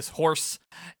Cavendish, it's his horse.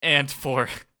 And for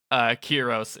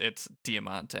Kyros, it's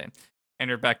Diamante.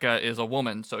 And Rebecca is a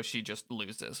woman, so she just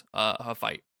loses a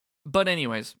fight. But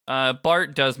anyways,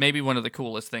 Bart does maybe one of the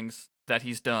coolest things that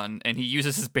he's done, and he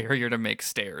uses his barrier to make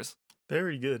stairs.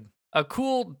 Very good. A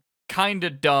cool, kind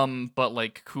of dumb, but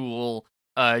like cool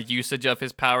usage of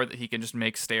his power that he can just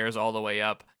make stairs all the way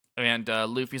up. And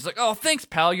Luffy's like, oh, thanks,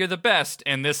 pal, you're the best.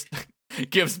 And this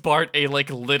gives Bart a like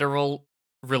literal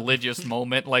religious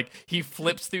moment. Like he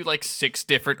flips through like 6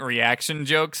 different reaction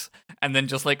jokes and then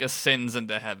just like ascends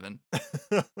into heaven.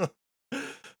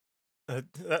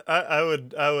 I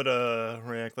would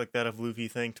react like that if Luffy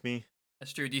thanked me.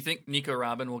 That's true. Do you think Nico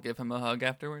Robin will give him a hug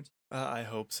afterwards? I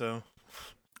hope so.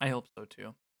 I hope so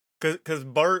too. Because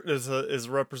Bart is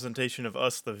a representation of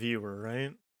us, the viewer,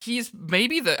 right? He's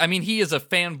maybe he is a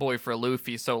fanboy for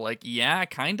Luffy, so like, yeah,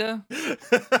 kinda.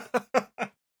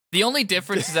 The only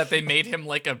difference is that they made him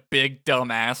like a big dumb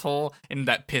asshole and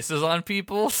that pisses on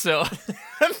people, so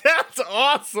that's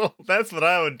awesome. That's what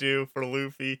I would do for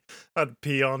Luffy. I'd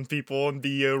pee on people and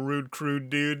be a rude, crude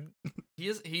dude.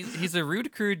 He's a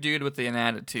rude, crude dude with an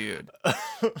attitude.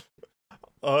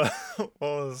 And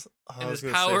his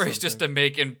power is just to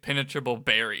make impenetrable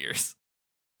barriers.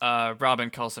 Robin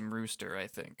calls him Rooster, I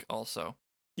think, also.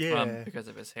 Yeah. Because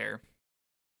of his hair.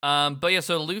 But yeah,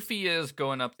 so Luffy is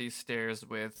going up these stairs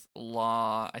with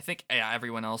Law. I think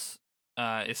everyone else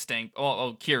is staying.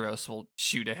 Oh, Kyros will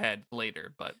shoot ahead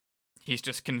later, but he's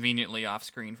just conveniently off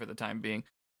screen for the time being.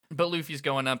 But Luffy's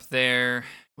going up there.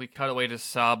 We cut away to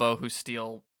Sabo, who's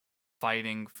still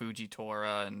fighting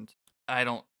Fujitora, and I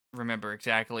don't remember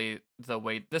exactly the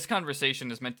way this conversation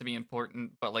is meant to be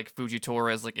important, but like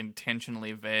Fujitora is like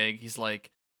intentionally vague. He's like,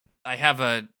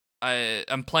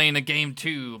 I'm playing a game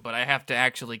too, but I have to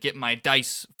actually get my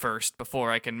dice first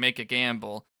before I can make a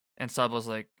gamble. And Sabo's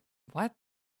like, what?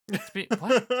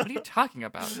 What are you talking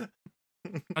about?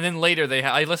 And then later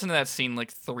I listened to that scene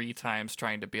like 3 times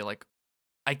trying to be like,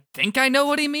 I think I know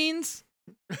what he means.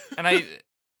 And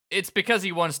it's because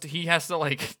he has to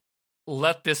like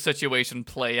let this situation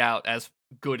play out as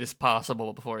good as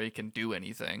possible before he can do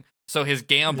anything. So his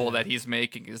gamble Yeah. that he's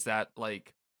making is that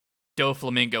like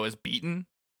Doflamingo is beaten,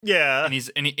 Yeah. and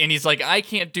he's like, I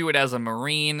can't do it as a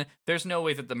Marine. There's no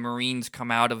way that the Marines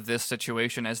come out of this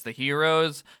situation as the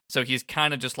heroes. So he's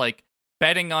kind of just like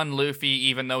betting on Luffy,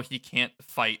 even though he can't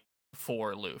fight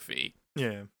for Luffy.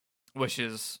 Yeah. Which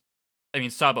is, I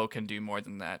mean, Sabo can do more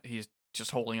than that. He's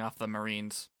just holding off the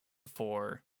Marines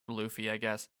for Luffy, I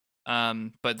guess.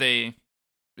 But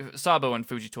Sabo and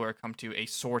Fujitora come to a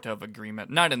sort of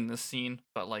agreement. Not in this scene,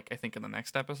 but like I think in the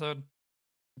next episode.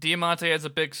 Diamante has a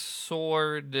big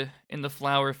sword in the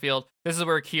flower field. This is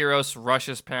where Kiros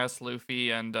rushes past Luffy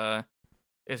and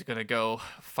is gonna go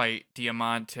fight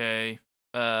Diamante.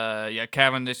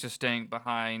 Cavendish is staying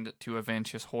behind to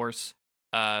avenge his horse.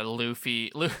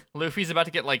 Luffy's about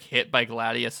to get like hit by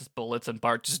Gladius's bullets, and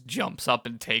Bart just jumps up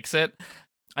and takes it.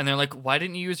 And they're like, "Why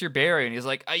didn't you use your barrier?" And he's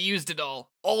like, "I used it all.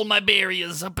 All my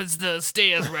barriers up as the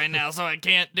stairs right now, so I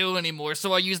can't do anymore.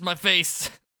 So I used my face."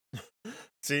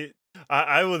 See,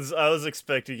 I was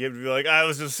expecting him to be like, I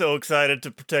was just so excited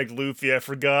to protect Luffy, I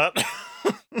forgot.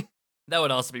 That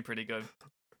would also be pretty good.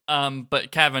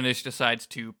 But Cavendish decides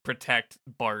to protect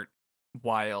Bart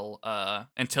while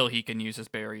until he can use his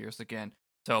barriers again.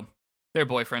 So they're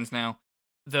boyfriends now.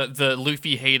 The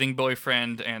Luffy hating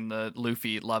boyfriend and the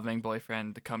Luffy loving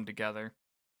boyfriend come together.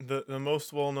 The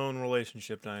most well known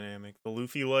relationship dynamic, the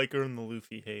Luffy liker and the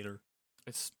Luffy hater.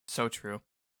 It's so true.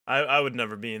 I would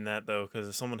never be in that though, because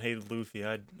if someone hated Luffy,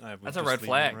 I would. That's just a red leave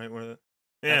flag. them right where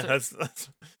yeah, that's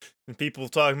and people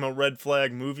talking about red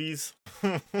flag movies.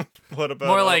 What about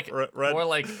more like red? more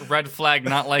like red flag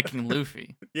not liking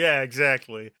Luffy? Yeah,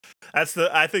 exactly.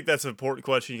 I think that's an important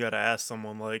question you got to ask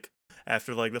someone like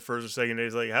after like the first or second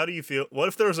days. Like, how do you feel? What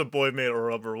if there was a boy made of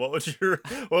rubber? What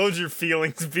would your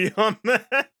feelings be on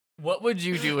that? What would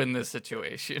you do in this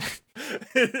situation?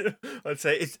 Let's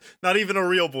say it's not even a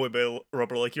real boy made of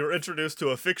rubber. Like you were introduced to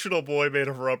a fictional boy made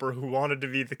of rubber who wanted to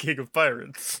be the king of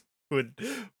pirates.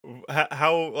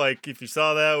 How like if you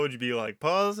saw that, would you be like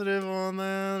positive on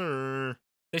that or?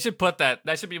 They should put that.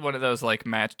 That should be one of those like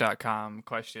Match.com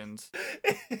questions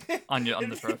on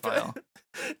the profile.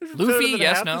 Luffy,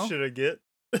 yes, no. Should I get?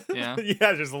 Yeah.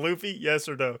 Yeah, just Luffy, yes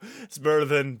or no. It's better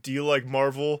than do you like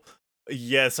Marvel?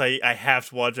 Yes, I have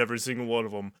to watch every single one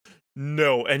of them.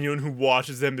 No, anyone who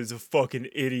watches them is a fucking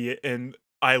idiot, and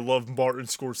I love Martin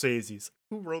Scorsese's.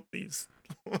 Who wrote these?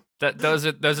 Those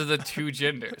are the two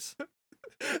genders.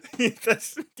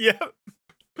 Yeah.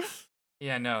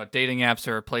 Yeah, no, dating apps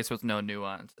are a place with no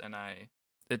nuance, and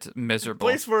it's miserable.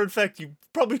 Place where, in fact, you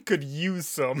probably could use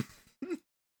some.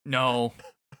 No,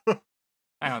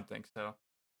 I don't think so.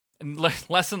 And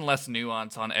less and less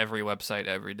nuance on every website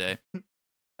every day.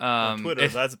 Twitter,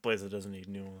 that's a place that doesn't need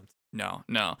nuance. No.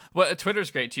 Well, Twitter's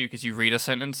great too because you read a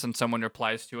sentence and someone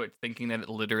replies to it thinking that it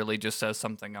literally just says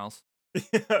something else.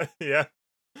 Yeah.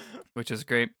 Which is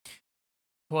great.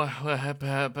 Everyone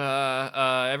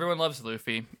loves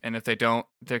Luffy, and if they don't,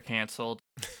 they're canceled.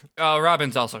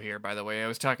 Robin's also here, by the way. I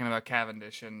was talking about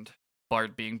Cavendish and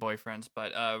Bart being boyfriends,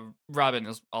 but Robin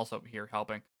is also here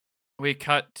helping.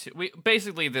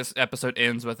 Basically this episode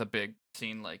ends with a big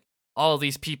scene like all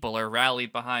these people are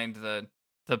rallied behind the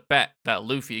bet that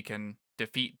Luffy can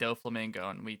defeat Doflamingo,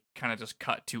 and we kind of just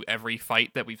cut to every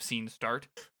fight that we've seen start.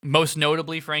 Most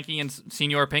notably, Frankie and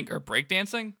Senor Pink are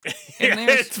breakdancing. Yeah,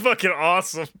 it's fucking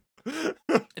awesome.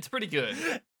 It's pretty good.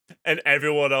 And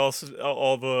everyone else,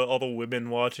 all the women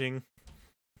watching,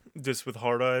 just with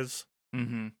hard eyes.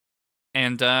 Mm-hmm.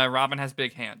 And Robin has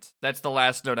big hands. That's the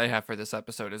last note I have for this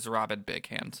episode is Robin big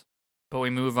hands. But we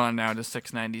move on now to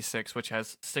 696, which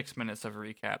has 6 minutes of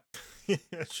recap. Yeah,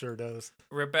 it sure does.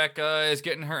 Rebecca is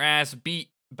getting her ass beat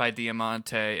by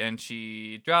Diamante, and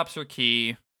she drops her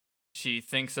key. She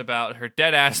thinks about her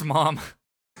dead-ass mom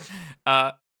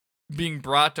being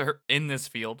brought to her in this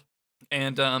field.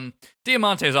 And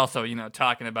Diamante is also,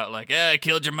 talking about, like, I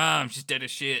killed your mom. She's dead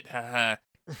as shit. Haha.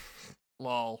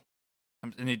 Lol.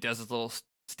 And he does his little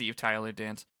Steve Tyler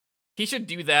dance. He should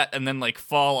do that and then like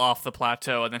fall off the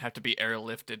plateau and then have to be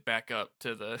airlifted back up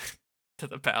to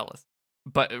the palace.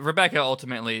 But Rebecca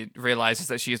ultimately realizes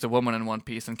that she is a woman in One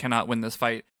Piece and cannot win this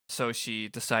fight, so she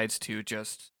decides to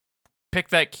just pick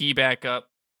that key back up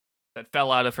that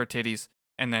fell out of her titties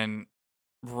and then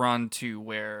run to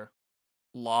where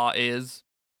Law is.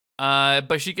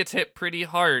 But she gets hit pretty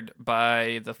hard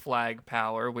by the flag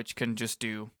power, which can just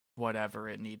do whatever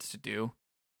it needs to do.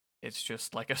 It's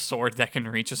just like a sword that can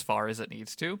reach as far as it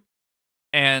needs to.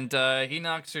 And he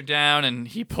knocks her down and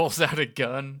he pulls out a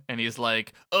gun and he's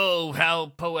like, "Oh,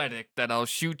 how poetic that I'll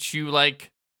shoot you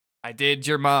like I did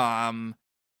your mom."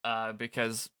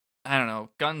 Because I don't know,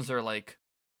 guns are like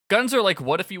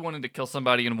what if you wanted to kill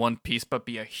somebody in One Piece but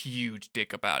be a huge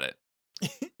dick about it?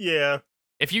 Yeah.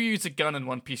 If you use a gun in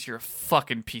One Piece, you're a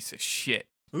fucking piece of shit.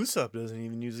 Usopp doesn't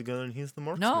even use a gun and he's the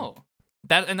marksman. No.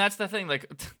 That's the thing, like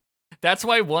that's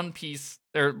why One Piece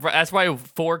that's why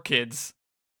 4Kids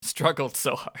struggled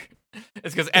so hard.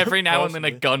 It's because every now and then a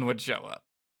Possibly. gun would show up.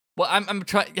 Well, I'm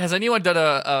trying. Has anyone done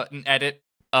an edit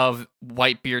of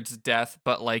Whitebeard's death,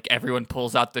 but like everyone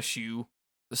pulls out the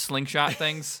slingshot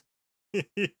things?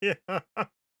 Yeah.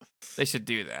 They should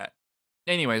do that.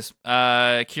 Anyways,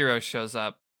 Kiro shows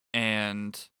up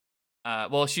and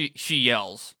well, she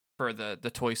yells for the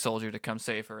toy soldier to come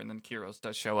save her, and then Kiros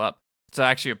does show up. It's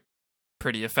actually a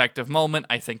pretty effective moment.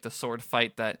 I think the sword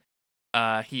fight that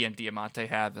he and Diamante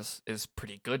have is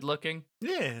pretty good looking.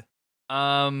 Yeah.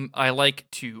 I like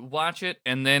to watch it,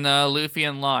 and then Luffy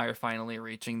and Law are finally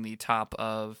reaching the top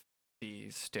of the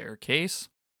staircase.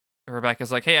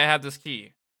 Rebecca's like, "Hey, I have this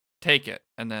key. Take it."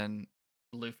 And then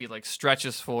Luffy like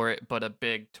stretches for it, but a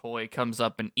big toy comes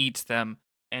up and eats them,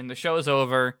 and the show's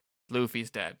over.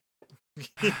 Luffy's dead.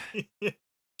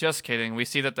 Just kidding. We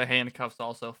see that the handcuffs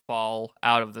also fall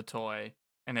out of the toy,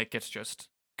 and it gets just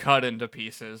cut into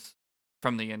pieces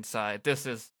from the inside. This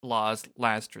is Law's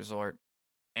last resort,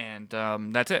 and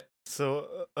that's it.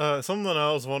 So, something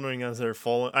I was wondering as they're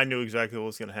falling, I knew exactly what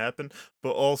was gonna happen,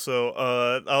 but also,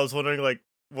 I was wondering like,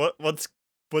 what's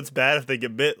bad if they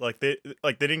get bit? Like they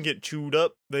didn't get chewed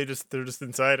up. They're just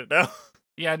inside it now.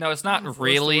 Yeah, no, it's not What's the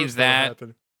really worst that'll that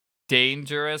happen?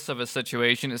 dangerous of a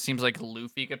situation. It seems like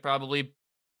Luffy could probably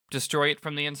destroy it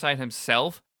from the inside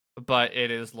himself, but it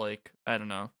is like, I don't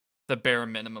know, the bare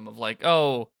minimum of like,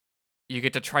 oh, you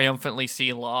get to triumphantly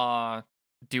see Law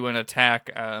do an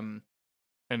attack and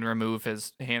remove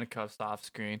his handcuffs off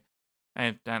screen.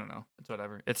 I don't know. It's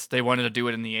whatever. They wanted to do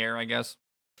it in the air, I guess.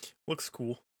 Looks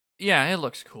cool. Yeah, it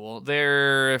looks cool.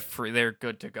 They're free. They're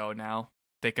good to go now.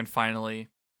 They can finally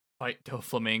fight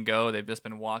Doflamingo. They've just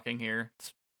been walking here.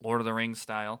 It's Lord of the Rings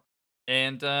style.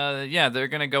 And yeah, they're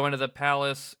gonna go into the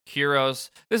palace. Kiros.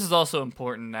 This is also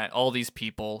important that all these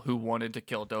people who wanted to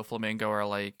kill Doflamingo are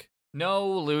like, "No,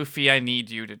 Luffy, I need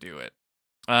you to do it."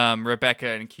 Rebecca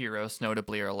and Kiros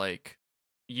notably are like,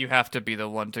 "You have to be the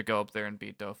one to go up there and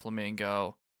beat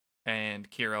Doflamingo." And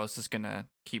Kiros is gonna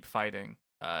keep fighting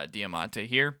Diamante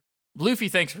here. Luffy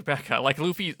thanks Rebecca. Like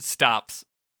Luffy stops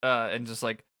and just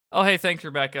like, "Oh hey, thanks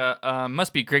Rebecca.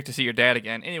 Must be great to see your dad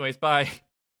again. Anyways, bye."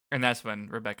 And that's when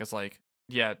Rebecca's like,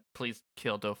 "Yeah, please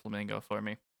kill Doflamingo for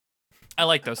me." I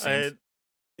like those scenes.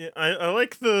 I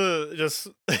like the just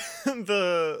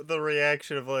the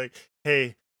reaction of like,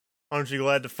 hey, aren't you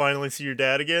glad to finally see your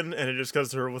dad again? And it just goes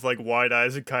to her with like wide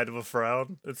eyes and kind of a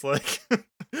frown. It's like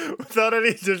without any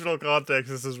additional context,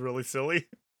 this is really silly.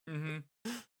 Mm-hmm.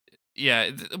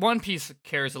 Yeah, One Piece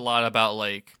cares a lot about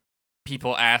like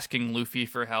people asking Luffy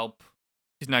for help.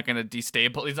 He's not gonna He's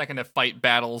not gonna fight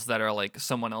battles that are like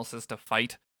someone else's to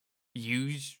fight.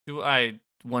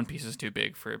 One Piece is too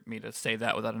big for me to say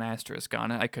that without an asterisk on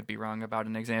it. I could be wrong about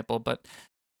an example, but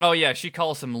oh yeah, she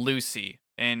calls him Lucy,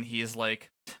 and he's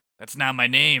like, "That's not my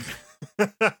name."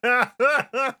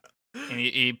 And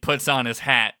he puts on his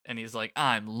hat, and he's like,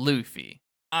 "I'm Luffy.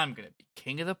 I'm gonna be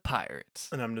king of the pirates."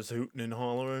 And I'm just hooting and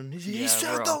hollering. He Yeah,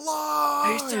 said we're the all-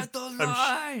 line. He said the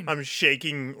line. I'm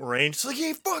shaking range. It's like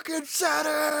he fucking said it.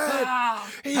 Ah!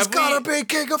 He's Have gotta we- be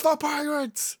king of the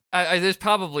pirates. There's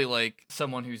probably like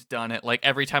someone who's done it. Like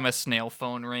every time a snail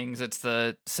phone rings, it's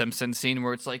the Simpsons scene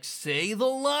where it's like, "Say the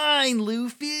line,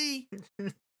 Luffy."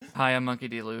 "Hi, I'm Monkey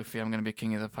D. Luffy. I'm gonna be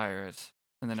king of the pirates,"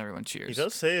 and then everyone cheers. He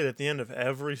does say it at the end of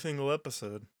every single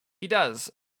episode. He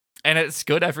does, and it's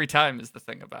good every time. Is the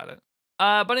thing about it.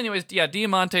 But anyways, yeah,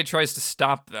 Diamante tries to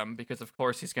stop them because of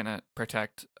course he's gonna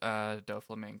protect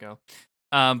Doflamingo.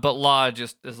 But Law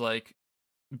just is like,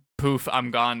 "Poof,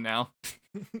 I'm gone now.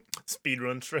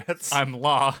 Speedrun strats. I'm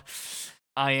Law.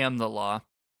 I am the Law."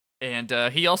 And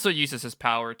he also uses his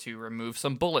power to remove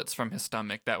some bullets from his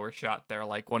stomach that were shot there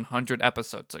like 100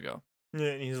 episodes ago.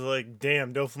 Yeah, and he's like,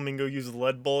 damn, Doflamingo used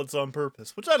lead bullets on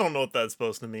purpose. Which I don't know what that's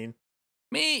supposed to mean.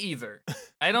 Me either.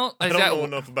 I don't. I don't know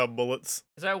enough about bullets.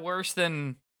 Is that worse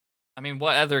than? I mean,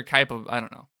 what other type of? I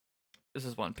don't know. This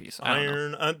is One Piece. I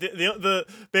don't know. Iron. The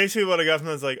basically what I got from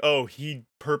that is like, oh, he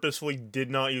purposefully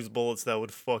did not use bullets that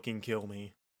would fucking kill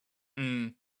me.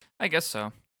 I guess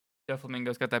so.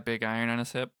 Doflamingo's got that big iron on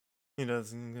his hip. He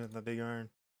does. He got that big iron.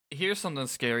 Here's something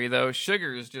scary though.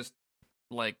 Sugar is just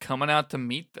like coming out to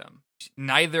meet them.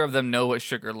 neither of them know what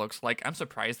Sugar looks like. I'm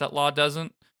surprised that Law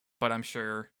doesn't, but I'm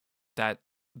sure that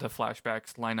the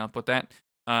flashbacks line up with that.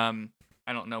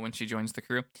 I don't know when she joins the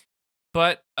crew.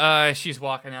 But she's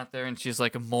walking out there and she's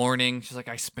like mourning. She's like,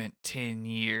 I spent 10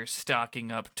 years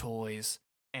stocking up toys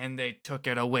and they took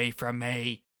it away from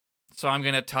me. So I'm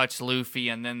going to touch Luffy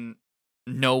and then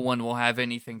no one will have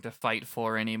anything to fight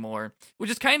for anymore. Which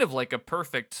is kind of like a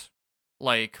perfect,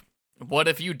 like, what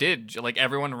if you did? Like,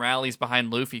 everyone rallies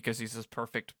behind Luffy because he's this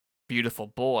perfect, beautiful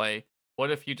boy.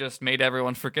 What if you just made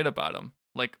everyone forget about him?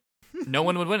 Like, no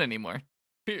one would win anymore.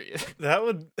 Period. That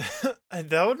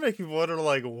would make me wonder,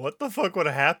 like, what the fuck would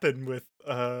happen with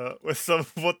some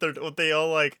of what they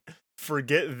all like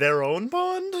forget their own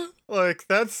bond. Like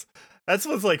that's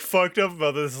what's like fucked up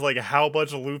about this. Is, like, how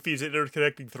much of Luffy's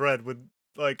interconnecting thread would,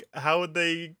 like, how would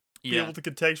they be able to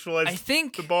contextualize I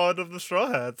think the bond of the Straw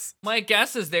Hats? My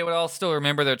guess is they would all still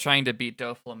remember they're trying to beat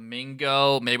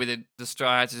Doflamingo. Maybe the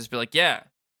Straw Hats would just be like, yeah,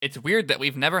 it's weird that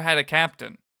we've never had a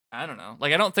captain. I don't know.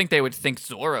 Like, I don't think they would think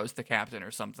Zoro's the captain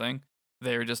or something.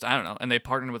 They were just, I don't know. And they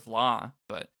partnered with Law.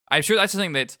 But I'm sure that's the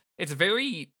thing that it's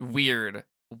very weird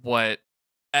what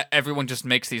everyone just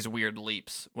makes these weird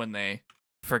leaps when they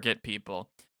forget people.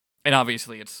 And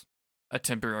obviously it's a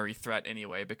temporary threat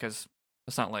anyway, because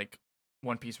it's not like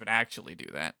One Piece would actually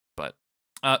do that. But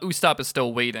Usopp is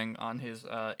still waiting on his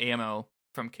ammo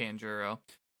from Kanjuro.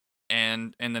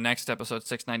 And in the next episode,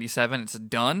 697, it's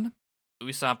done.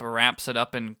 Usopp wraps it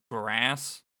up in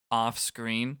grass off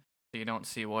screen, so you don't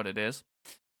see what it is.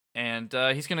 And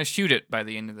he's going to shoot it by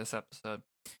the end of this episode.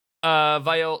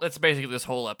 That's basically this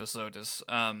whole episode is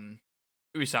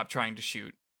Usopp trying to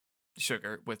shoot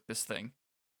Sugar with this thing.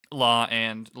 Law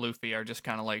and Luffy are just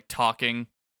kind of like talking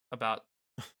about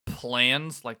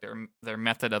plans, like their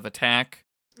method of attack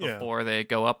before they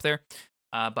go up there.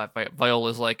 But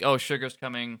Viola's like, oh, Sugar's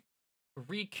coming.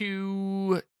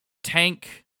 Riku,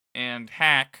 Tank, and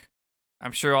Hack.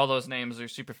 I'm sure all those names are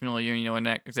super familiar. You know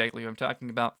exactly who I'm talking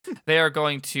about. They are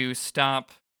going to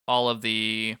stop all of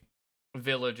the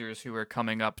villagers who are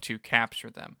coming up to capture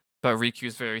them. But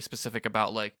Riku's very specific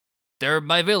about, like, they're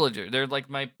my villager. They're like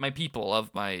my people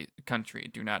of my country.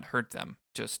 Do not hurt them.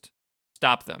 Just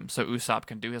stop them so Usopp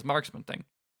can do his marksman thing.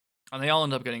 And they all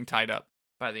end up getting tied up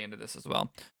by the end of this as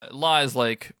well. Law is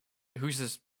like, who's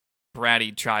this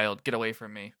bratty child? Get away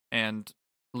from me. And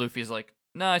Luffy's like,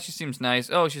 nah, she seems nice.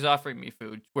 Oh, she's offering me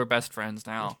food. We're best friends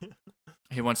now.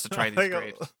 He wants to try these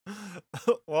grapes.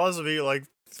 Law's would be like,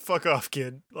 fuck off,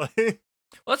 kid. Like, well,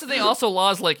 that's the thing. Also,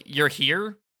 Law's like, you're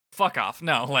here? Fuck off.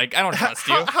 No, like, I don't trust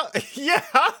you. How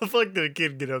the fuck did a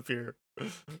kid get up here?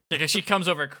 Because she comes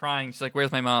over crying. She's like,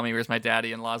 where's my mommy? Where's my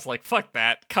daddy? And Law's like, fuck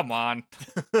that. Come on.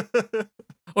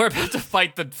 We're about to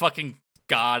fight the fucking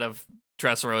god of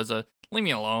Dressrosa. Leave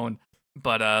me alone.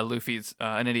 But Luffy's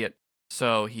an idiot.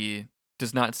 So he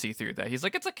does not see through that. He's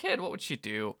like, it's a kid. What would she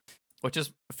do? Which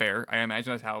is fair. I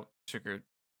imagine that's how Sugar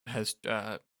has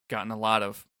gotten a lot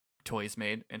of toys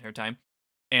made in her time.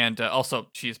 And also,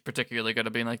 she's particularly good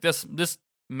at being like, this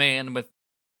man with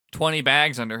 20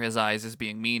 bags under his eyes is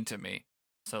being mean to me.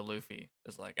 So Luffy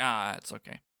is like, it's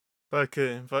okay.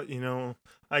 But you know,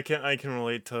 I can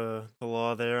relate to the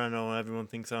Law there. I know everyone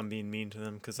thinks I'm being mean to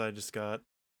them because I just got,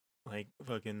 like,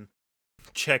 fucking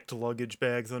checked luggage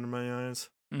bags under my eyes.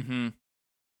 Mm-hmm.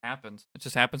 Happens. It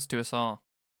just happens to us all.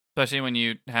 Especially when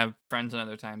you have friends in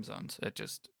other time zones. It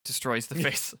just destroys the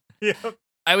face. Yeah.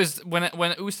 I was when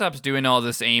Usopp's doing all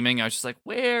this aiming, I was just like,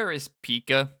 where is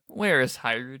Pika? Where is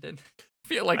Hyrule? I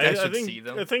feel like I should see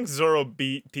them. I think Zoro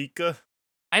beat Pika.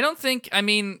 I don't think, I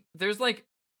mean, there's like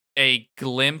a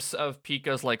glimpse of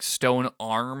Pika's like stone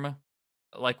arm,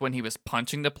 like when he was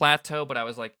punching the plateau, but I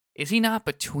was like, is he not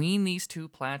between these two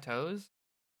plateaus?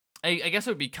 I guess it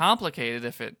would be complicated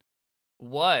if it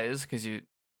was, because you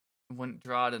wouldn't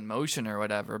draw it in motion or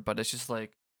whatever, but it's just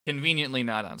like conveniently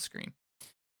not on screen.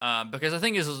 Because the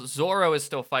thing is, Zoro is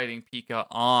still fighting Pika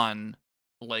on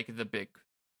like the big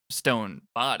stone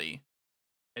body.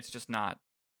 It's just not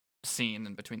seen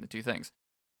in between the two things.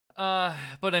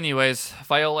 But anyways,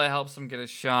 Viola helps him get a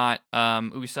shot.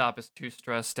 Usopp is too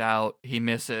stressed out. He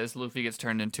misses. Luffy gets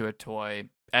turned into a toy.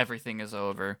 Everything is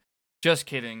over. Just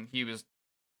kidding. He was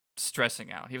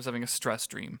stressing out. He was having a stress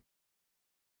dream.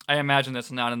 I imagine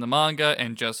that's not in the manga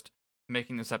and just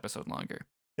making this episode longer.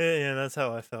 Yeah, that's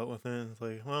how I felt with it. It's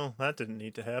like, well, that didn't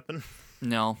need to happen.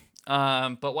 No.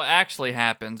 But what actually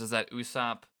happens is that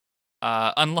Usopp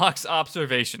unlocks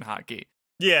observation hotkey.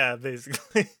 Yeah,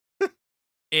 basically.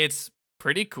 It's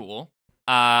pretty cool.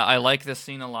 I like this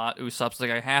scene a lot. Usopp's like,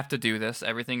 I have to do this.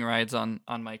 Everything rides on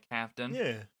my captain.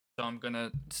 Yeah. So I'm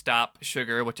gonna stop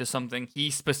Sugar, which is something he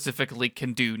specifically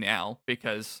can do now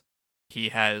because he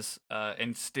has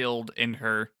instilled in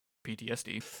her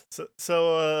PTSD.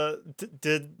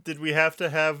 Did we have to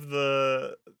have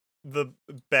the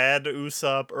bad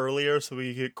Usopp earlier so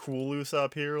we get cool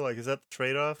Usopp here? Like, is that the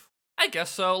trade-off? I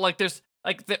guess so. Like, there's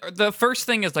like the first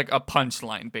thing is like a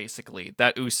punchline, basically,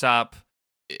 that Usopp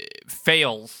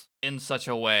fails in such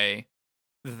a way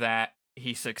that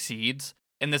he succeeds,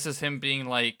 and this is him being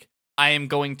like, I am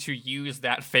going to use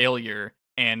that failure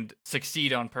and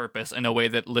succeed on purpose in a way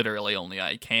that literally only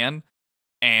I can.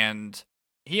 And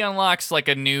he unlocks like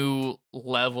a new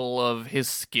level of his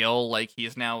skill. Like, he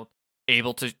is now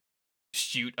able to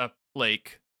shoot a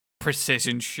like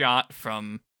precision shot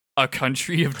from a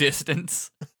country of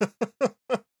distance.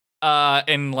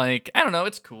 And like, I don't know,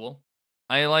 it's cool.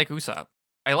 I like Usopp.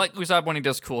 I like Usopp when he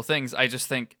does cool things. I just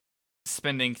think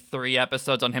spending 3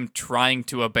 episodes on him trying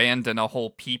to abandon a whole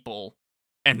people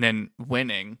and then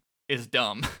winning is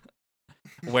dumb.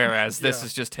 Whereas this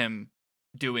is just him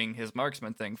doing his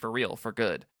marksman thing for real, for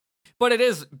good. But it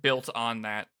is built on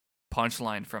that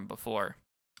punchline from before.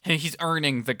 He's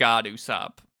earning the God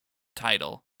Usopp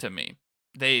title to me.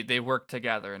 They work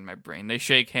together in my brain. They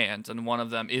shake hands, and one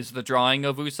of them is the drawing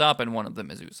of Usopp, and one of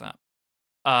them is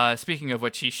Usopp. Speaking of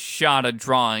which, he shot a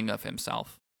drawing of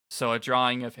himself. So a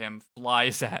drawing of him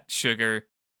flies at Sugar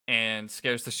and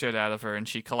scares the shit out of her, and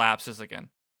she collapses again.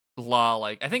 Law,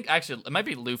 like, I think actually it might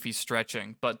be Luffy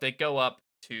stretching, but they go up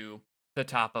to the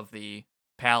top of the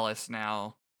palace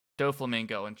now.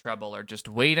 Doflamingo and Treble are just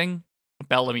waiting.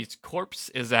 Bellamy's corpse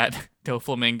is at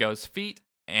Doflamingo's feet,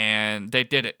 and they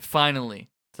did it. Finally,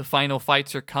 the final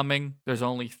fights are coming. There's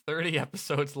only 30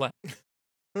 episodes left.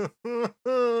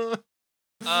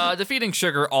 Defeating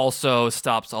Sugar also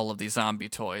stops all of the zombie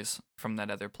toys from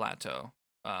that other plateau,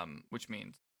 which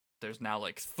means there's now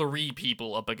like 3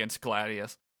 people up against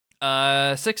Gladius.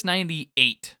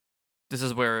 698. This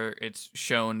is where it's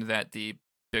shown that the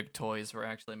big toys were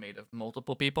actually made of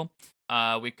multiple people.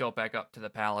 We go back up to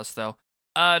the palace though.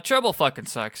 Treble fucking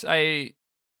sucks.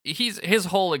 His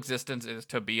whole existence is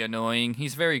to be annoying.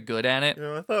 He's very good at it.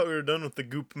 I thought we were done with the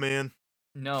Goop Man.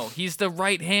 No, he's the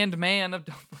right-hand man of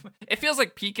Doflamingo. It feels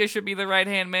like Pika should be the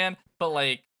right-hand man, but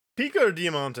like Pika or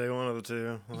Diamante, one of the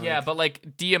two. Yeah, but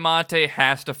like Diamante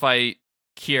has to fight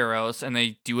Kyros, and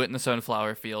they do it in the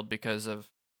Sunflower Field because of,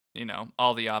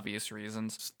 all the obvious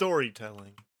reasons.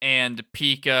 Storytelling. And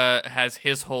Pika has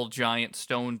his whole giant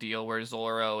stone deal where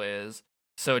Zoro is.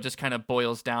 So it just kind of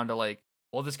boils down to like,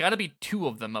 well, there's got to be 2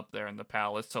 of them up there in the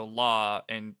palace. So Law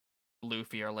and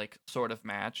Luffy are like sort of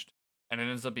matched. And it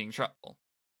ends up being Treble.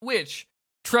 Which,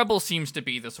 Treble seems to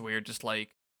be this weird, just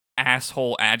like,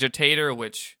 asshole agitator,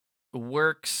 which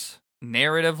works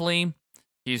narratively.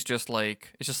 He's just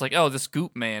like, it's just like, oh, this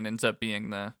Goop Man ends up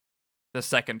being the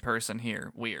second person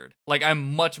here. Weird. Like,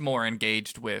 I'm much more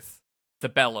engaged with the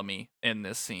Bellamy in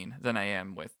this scene than I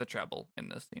am with the Treble in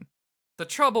this scene. The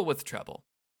trouble with Treble.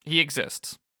 He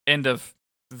exists. End of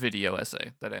video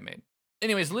essay that I made.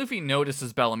 Anyways, Luffy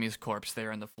notices Bellamy's corpse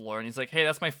there on the floor, and he's like, hey,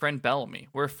 that's my friend Bellamy.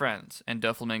 We're friends. And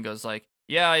Doflamingo's like,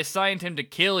 yeah, I assigned him to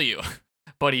kill you,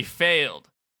 but he failed.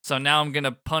 So now I'm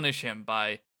gonna punish him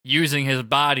by using his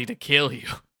body to kill you.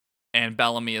 And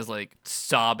Bellamy is like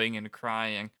sobbing and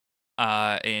crying.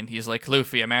 And he's like,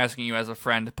 Luffy, I'm asking you as a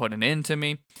friend to put an end to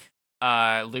me.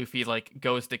 Luffy like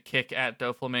goes to kick at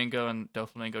Doflamingo, and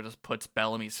Doflamingo just puts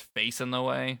Bellamy's face in the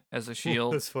way as a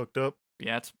shield. That's fucked up.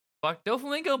 Yeah, it's fuck.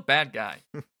 Doflamingo, bad guy.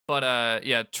 But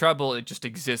yeah, Treble, it just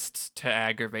exists to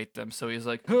aggravate them. So he's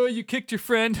like, oh, you kicked your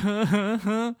friend.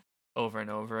 Over and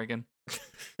over again.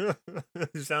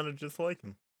 You sounded just like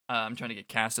him. I'm trying to get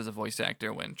cast as a voice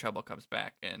actor when Treble comes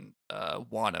back in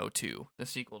Wano 2, the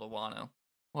sequel to Wano.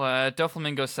 Well,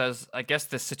 Doflamingo says, I guess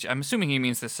I'm assuming he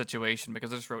means this situation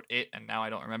because I just wrote it and now I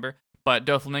don't remember. But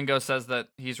Doflamingo says that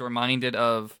he's reminded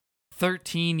of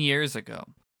 13 years ago.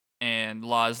 And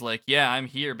Law's like, yeah, I'm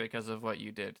here because of what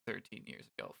you did 13 years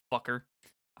ago, fucker.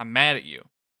 I'm mad at you.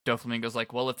 Doflamingo's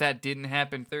like, well, if that didn't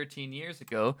happen 13 years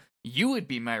ago, you would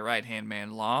be my right-hand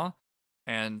man, Law.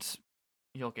 And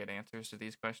you'll get answers to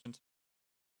these questions.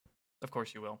 Of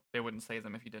course you will. They wouldn't say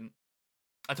them if you didn't.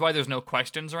 That's why there's no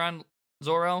questions around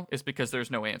Zoro, is because there's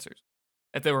no answers.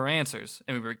 If there were answers,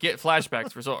 and we would get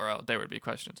flashbacks for Zoro, there would be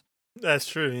questions. That's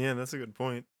true, yeah, that's a good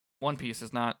point. One Piece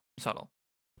is not subtle.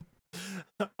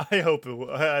 I'd hope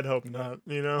not,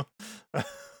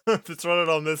 if it's running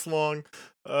on this long,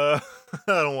 I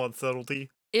don't want subtlety.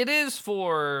 It is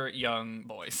for young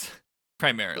boys,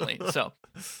 primarily. So,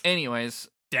 anyways,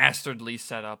 dastardly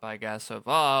setup, I guess, of,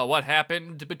 what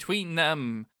happened between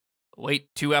them? Wait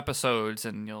 2 episodes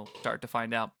and you'll start to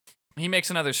find out. He makes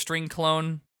another string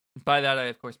clone By that I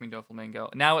of course mean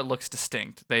Doflamingo. Now it looks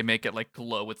distinct. They make it like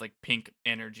glow with like pink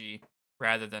energy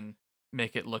rather than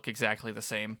make it look exactly the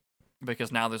same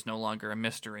because now there's no longer a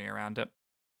mystery around it,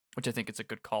 which I think is a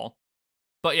good call.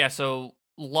 But yeah, so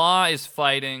Law is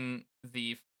fighting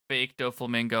the fake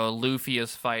Doflamingo. Luffy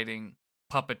is fighting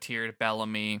puppeteered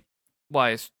Bellamy.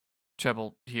 Why is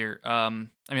Treble here?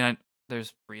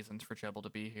 There's reasons for Treble to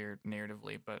be here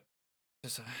narratively, but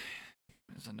it's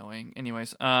annoying.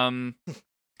 Anyways,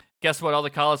 guess what? All the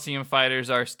Coliseum fighters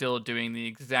are still doing the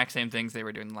exact same things they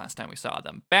were doing the last time we saw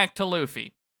them. Back to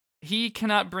Luffy. He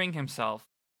cannot bring himself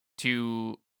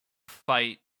to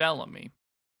fight Bellamy.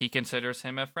 He considers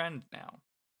him a friend now.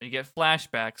 You get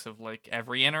flashbacks of like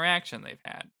every interaction they've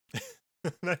had.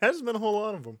 There hasn't been a whole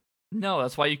lot of them. No,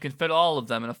 that's why you can fit all of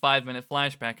them in a 5-minute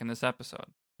flashback in this episode.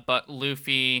 But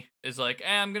Luffy is like,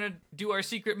 I'm gonna do our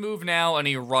secret move now, and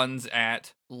he runs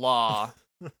at Law,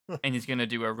 and he's gonna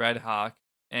do a Red Hawk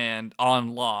and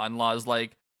on Law, and Law's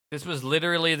like, this was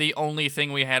literally the only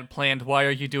thing we had planned. Why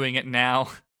are you doing it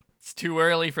now? It's too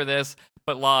early for this.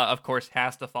 But Law, of course,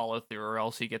 has to follow through, or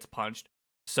else he gets punched.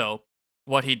 So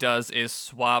what he does is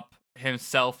swap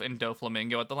himself and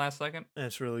Doflamingo at the last second.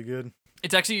 That's really good.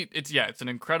 It's an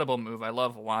incredible move. I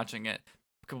love watching it.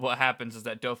 What happens is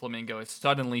that Doflamingo is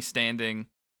suddenly standing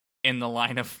in the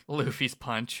line of Luffy's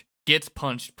punch, gets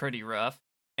punched pretty rough,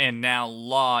 and now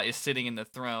Law is sitting in the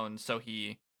throne, so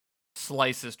he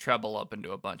slices Treble up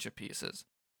into a bunch of pieces.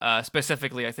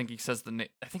 Specifically, I think he says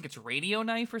I think it's radio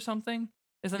knife or something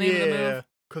is the name of the move. Yeah,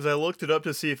 because I looked it up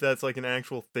to see if that's like an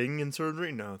actual thing in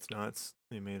surgery. No, it's not.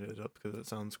 They made it up because it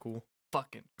sounds cool.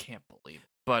 Fucking can't believe it.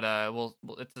 But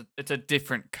it's a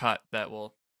different cut that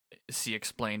we'll see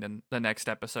explained in the next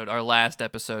episode. Our last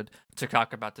episode to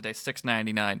talk about today,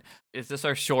 699. Is this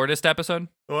our shortest episode?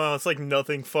 Well, it's like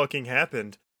nothing fucking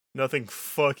happened. Nothing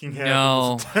fucking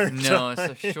happened. No,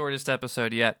 it's the shortest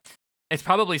episode yet. It's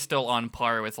probably still on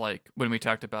par with like when we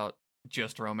talked about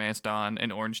Just Romance Dawn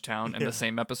and Orange Town in the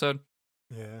same episode.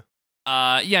 Yeah.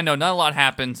 No, not a lot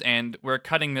happens, and we're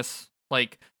cutting this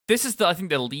like this is I think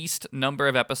the least number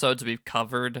of episodes we've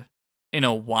covered in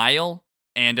a while,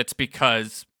 and it's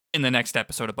because in the next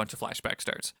episode a bunch of flashback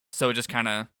starts. So it just kind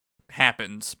of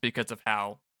happens because of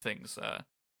how things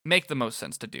make the most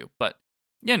sense to do. But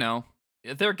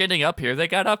they're getting up here. They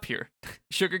got up here.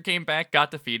 Sugar came back,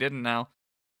 got defeated, and now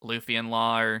Luffy and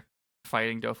Law are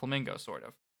fighting Doflamingo, sort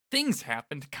of. Things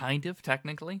happened, kind of,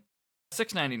 technically.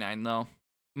 699, though.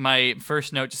 My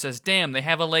first note just says, damn, they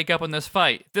have a leg up in this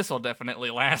fight. This'll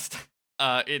definitely last.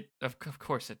 Of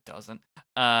course it doesn't.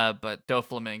 But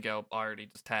Doflamingo already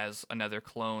just has another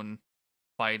clone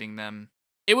fighting them.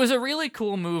 It was a really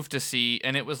cool move to see,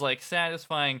 and it was, like,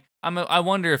 satisfying. I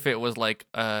wonder if it was, like,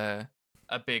 a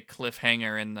big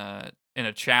cliffhanger in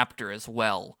a chapter as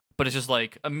well. But it's just,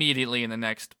 like, immediately in the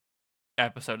next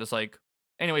episode, it's like,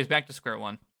 anyways, back to square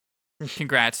one.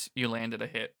 Congrats, you landed a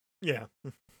hit. Yeah.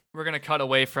 We're going to cut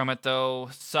away from it, though.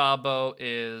 Sabo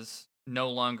is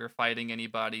no longer fighting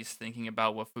anybody. He's thinking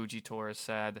about what Fujitora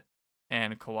said.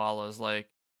 And Koala's like,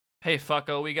 hey,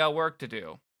 fucko, we got work to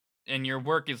do. And your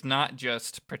work is not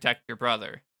just protect your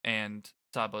brother. And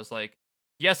Sabo's like,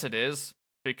 yes, it is,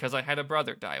 because I had a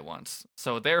brother die once.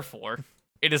 So therefore,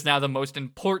 it is now the most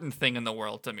important thing in the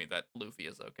world to me that Luffy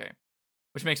is okay.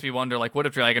 Which makes me wonder, like, what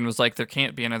if Dragon was like, there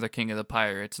can't be another king of the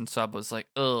pirates? And Sabo's like,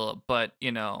 ugh, but,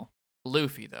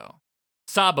 Luffy, though.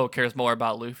 Sabo cares more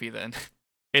about Luffy than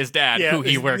his dad, who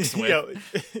he works with.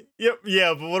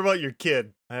 Yeah, but what about your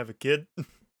kid? I have a kid.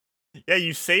 Yeah,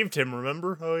 you saved him,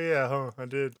 remember? Oh, yeah, huh, I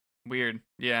did. Weird,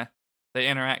 yeah.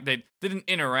 They didn't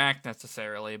interact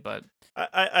necessarily, but...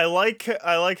 I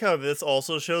like how this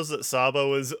also shows that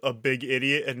Sabo is a big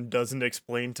idiot and doesn't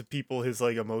explain to people his,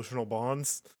 like, emotional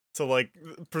bonds. So, like,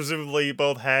 presumably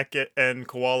both Hack and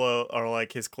Koala are,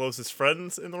 like, his closest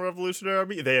friends in the Revolutionary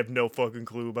Army. They have no fucking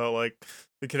clue about, like,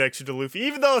 the connection to Luffy,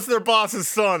 even though it's their boss's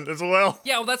son as well.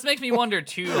 Yeah, well, that makes me wonder,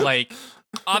 too, like,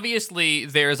 obviously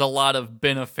there's a lot of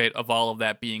benefit of all of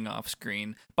that being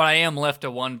off-screen, but I am left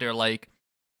to wonder, like,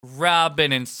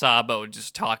 Robin and Sabo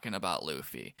just talking about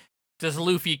Luffy. Does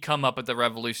Luffy come up at the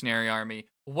Revolutionary Army?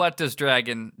 What does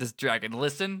Dragon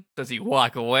listen? Does he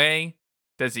walk away?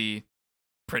 Does he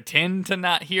pretend to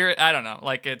not hear it? I don't know.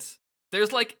 Like,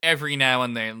 there's like every now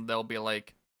and then they'll be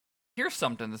like, here's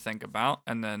something to think about,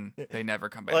 and then they never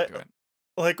come back to it.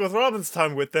 Like with Robin's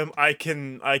time with them, I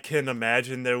can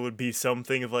imagine there would be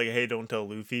something of like, hey, don't tell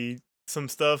Luffy some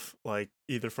stuff, like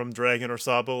either from Dragon or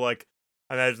Sabo. Like,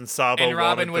 I imagine Sabo and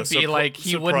Robin would be like,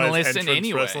 he wouldn't listen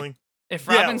anyway. Wrestling. If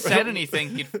Robin said anything,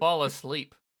 he'd fall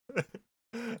asleep.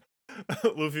 Luffy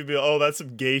would be, oh, that's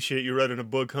some gay shit you read in a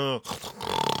book, huh?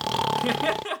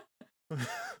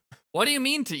 What do you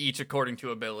mean to each according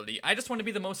to ability? I just want to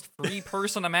be the most free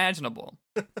person imaginable.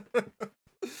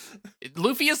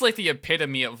 Luffy is like the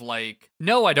epitome of like,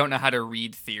 no, I don't know how to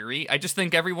read theory. I just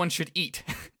think everyone should eat.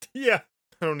 Yeah.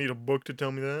 I don't need a book to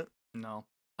tell me that. No.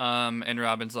 And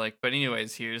Robin's like, but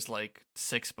anyways, here's like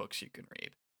 6 books you can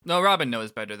read. No, Robin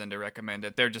knows better than to recommend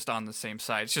it. They're just on the same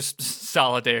side. It's just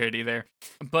solidarity there.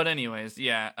 But anyways,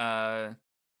 yeah,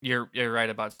 you're right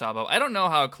about Sabo. I don't know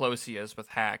how close he is with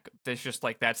Hack. It's just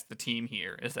like that's the team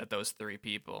here, is that those 3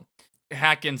 people.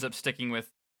 Hack ends up sticking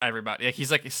with everybody. Like,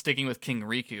 he's like sticking with King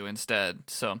Riku instead.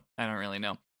 So I don't really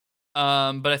know.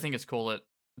 But I think it's cool that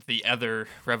the other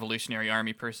Revolutionary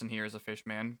Army person here is a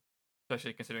fishman,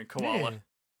 especially considering Koala Yeah.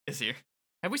 is here.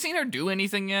 Have we seen her do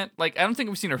anything yet? Like, I don't think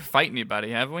we've seen her fight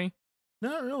anybody, have we?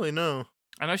 Not really, no.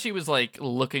 I know she was like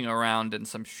looking around in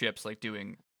some ships, like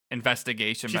doing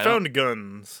investigation. She but I don't- found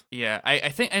guns. yeah, I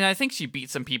think she beat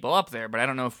some people up there, but I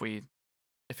don't know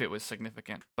if it was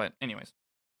significant. But anyways,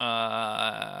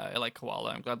 I like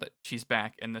Koala. I'm glad that she's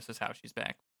back, and this is how she's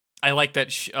back. I like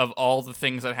that of all the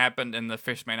things that happened in the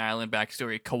Fishman Island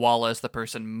backstory, Koala is the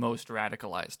person most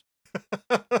radicalized.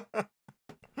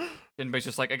 Jinbei's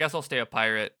just like, I guess I'll stay a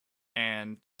pirate,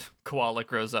 and Koala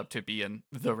grows up to be in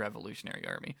the Revolutionary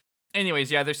Army.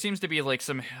 Anyways, yeah, there seems to be like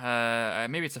some,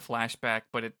 maybe it's a flashback,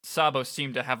 but Sabo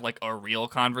seemed to have like a real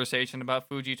conversation about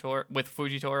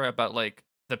Fujitora about like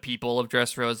the people of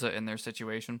Dressrosa and their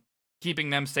situation.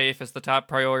 Keeping them safe is the top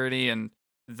priority, and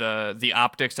the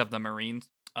optics of the Marines.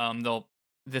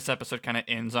 This episode kind of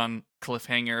ends on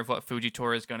cliffhanger of what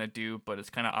Fujitora is gonna do, but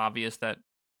it's kind of obvious that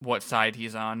what side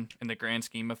he's on in the grand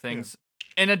scheme of things,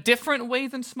 in a different way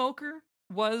than Smoker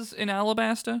was in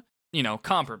Alabasta. You know,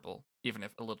 comparable, even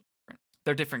if a little different.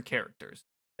 They're different characters,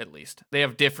 at least. They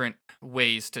have different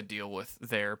ways to deal with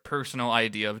their personal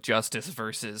idea of justice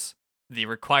versus the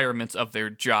requirements of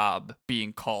their job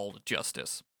being called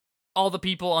justice. All the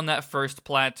people on that first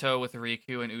plateau with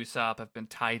Riku and Usopp have been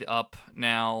tied up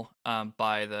now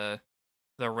by the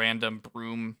random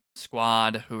broom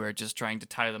squad who are just trying to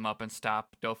tie them up and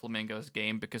stop Doflamingo's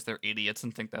game because they're idiots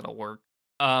and think that'll work.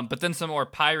 But then some more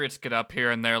pirates get up here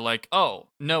and they're like, oh,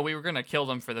 no, we were going to kill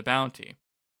them for the bounty.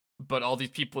 But all these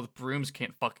people with brooms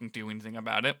can't fucking do anything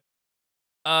about it.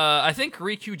 I think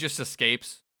Riku just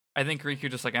escapes. I think Riku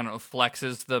just, like, I don't know,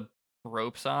 flexes the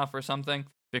ropes off or something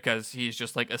because he's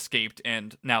just, like, escaped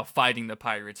and now fighting the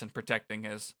pirates and protecting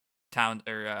his town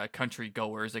or country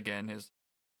goers again, his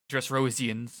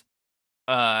Dressrosians.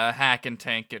 Hack and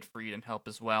Tank get freed and help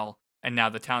as well. And now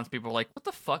the townspeople are like, what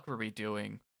the fuck were we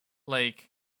doing? Like,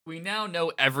 we now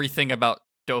know everything about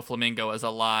Doflamingo as a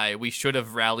lie. We should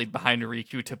have rallied behind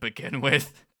Riku to begin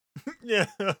with. Yeah.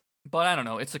 But I don't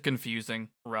know. It's a confusing,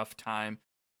 rough time.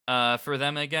 For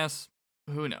them, I guess.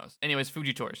 Who knows? Anyways,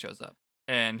 Fujitora shows up.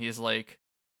 And he's like,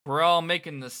 we're all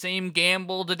making the same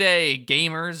gamble today,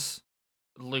 gamers.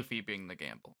 Luffy being the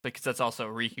gamble. Because that's also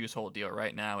Riku's whole deal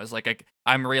right now. Is like,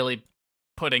 I'm really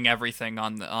putting everything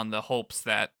on the hopes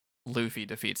that Luffy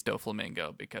defeats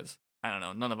Doflamingo. Because, I don't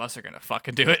know, none of us are going to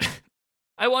fucking do it.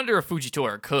 I wonder if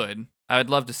Fujitora could. I would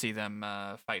love to see them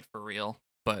fight for real.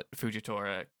 But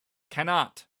Fujitora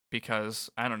cannot. Because,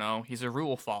 I don't know, he's a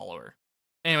rule follower.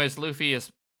 Anyways, Luffy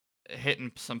is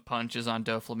hitting some punches on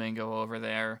Doflamingo over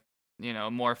there. You know,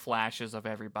 more flashes of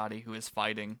everybody who is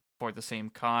fighting for the same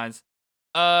cause.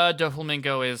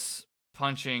 Doflamingo is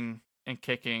punching and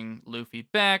kicking Luffy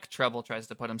back. Trouble tries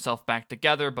to put himself back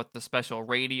together, but the special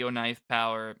radio knife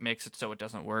power makes it so it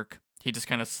doesn't work. He just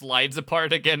kind of slides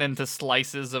apart again into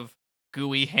slices of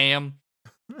gooey ham.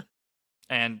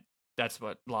 And that's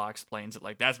what Law explains it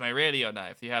like, that's my radio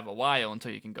knife. You have a while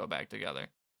until you can go back together.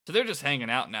 So they're just hanging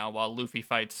out now while Luffy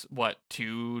fights,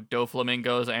 2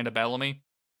 Doflamingos and a Bellamy?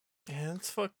 Yeah, it's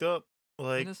fucked up.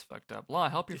 Like, It is fucked up. Law,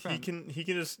 help your he friend. can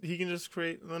just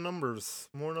create the numbers,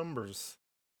 more numbers.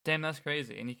 Damn, that's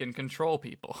crazy. And he can control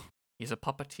people. He's a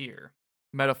puppeteer,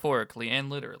 metaphorically and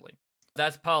literally.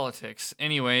 That's politics.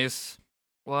 Anyways,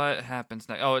 what happens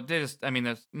next? Oh, there's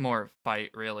more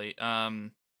fight, really.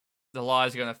 The Law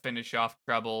is going to finish off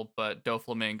Trouble, but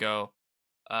Doflamingo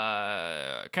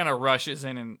kind of rushes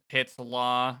in and hits the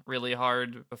Law really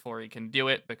hard before he can do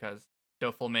it, because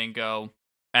Doflamingo,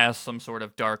 as some sort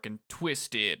of dark and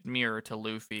twisted mirror to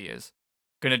Luffy, is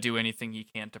going to do anything he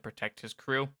can to protect his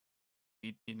crew.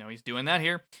 He's doing that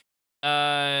here.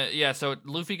 Yeah, so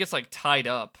Luffy gets, like, tied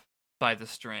up by the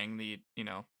string,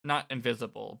 not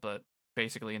invisible, but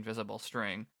basically invisible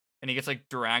string. And he gets, like,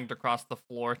 dragged across the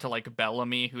floor to, like,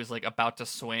 Bellamy, who's, like, about to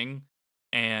swing.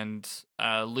 And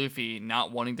Luffy,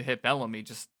 not wanting to hit Bellamy,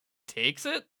 just takes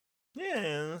it.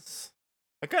 Yes.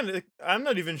 I'm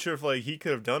not even sure if like he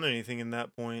could have done anything in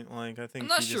that point. Like I I'm think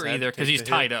not he just sure had to either because take he's the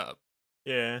hit. tied up.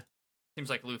 Yeah. Seems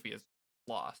like Luffy is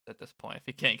lost at this point if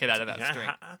he can't get out of that string.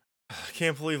 I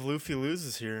can't believe Luffy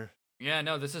loses here. Yeah,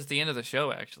 no, this is the end of the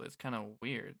show, actually. It's kind of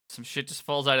weird. Some shit just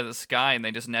falls out of the sky and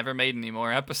they just never made any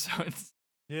more episodes.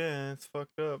 Yeah, it's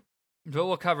fucked up. But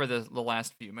we'll cover the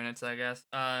last few minutes, I guess.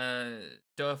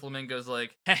 Doflamingo's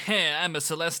like, hey, I'm a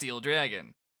celestial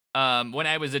dragon. When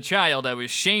I was a child, I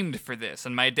was shamed for this,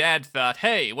 and my dad thought,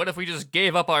 hey, what if we just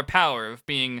gave up our power of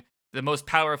being the most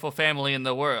powerful family in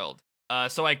the world?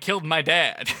 So I killed my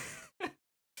dad.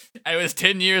 I was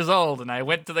 10 years old, and I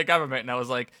went to the government, and I was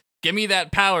like, give me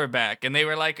that power back. And they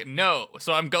were like, no,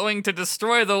 so I'm going to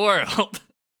destroy the world.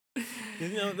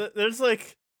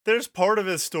 There's part of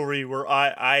his story where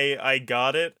I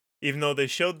got it, even though they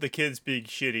showed the kids being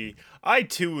shitty. I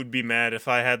too would be mad if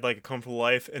I had like a comfortable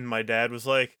life and my dad was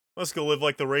like, let's go live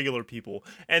like the regular people.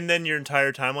 And then your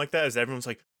entire time like that is everyone's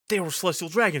like, they were celestial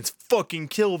dragons, fucking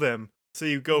kill them. So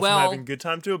you go from having a good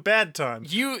time to a bad time.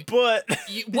 But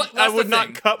I would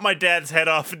not cut my dad's head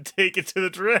off and take it to the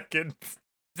dragons.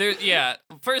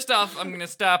 First off, I'm gonna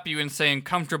stop you in saying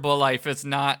comfortable life is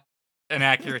not an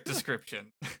accurate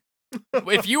description.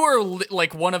 If you were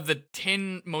like one of the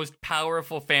 10 most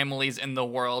powerful families in the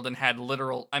world and had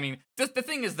literal, I mean, the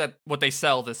thing is that what they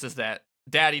sell this is that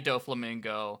Daddy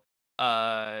Doflamingo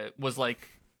was like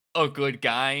a good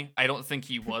guy. I don't think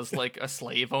he was like a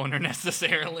slave owner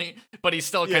necessarily, but he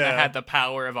still kind of had the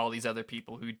power of all these other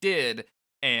people who did.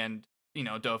 And you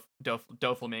know,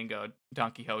 Doflamingo,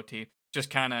 Don Quixote, just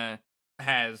kind of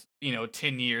has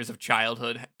 10 years of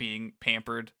childhood being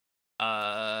pampered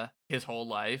his whole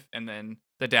life, and then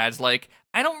the dad's like,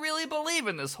 I don't really believe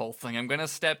in this whole thing, I'm gonna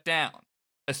step down.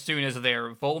 As soon as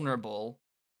they're vulnerable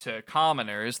to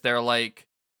commoners, they're like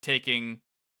taking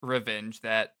revenge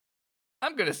that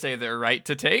I'm gonna say they're right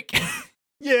to take.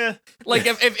 Yeah. Like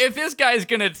if this guy's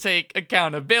gonna take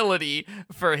accountability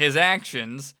for his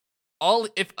actions,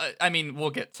 I mean,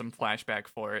 we'll get some flashback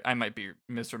for it. I might be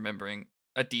misremembering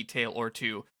a detail or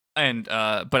two, and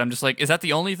but I'm just like, is that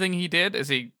the only thing he did? Is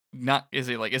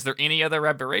there any other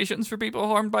reparations for people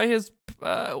harmed by his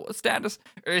status?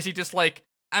 Or is he just like,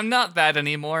 I'm not that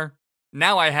anymore.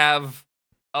 Now I have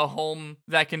a home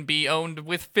that can be owned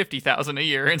with 50,000 a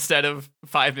year instead of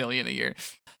 5 million a year.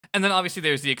 And then obviously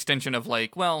there's the extension of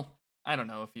like, well, I don't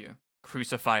know if you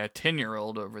crucify a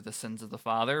 10-year-old over the sins of the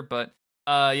father, but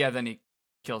then he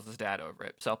kills his dad over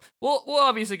it. So we'll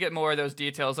obviously get more of those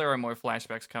details. There are more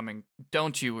flashbacks coming.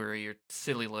 Don't you worry your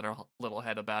silly little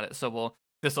head about it. So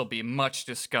this will be much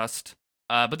discussed.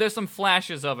 But there's some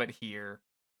flashes of it here,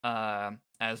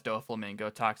 as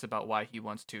Doflamingo talks about why he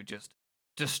wants to just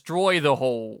destroy the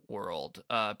whole world,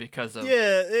 because of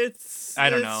I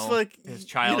don't know, like his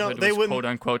childhood was quote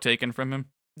unquote taken from him.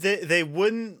 They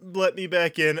wouldn't let me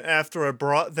back in after I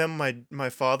brought them my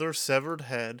father's severed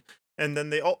head. And then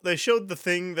they showed the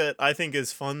thing that I think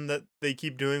is fun that they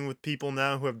keep doing with people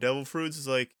now who have devil fruits. Is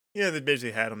like, they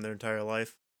basically had them their entire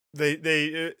life.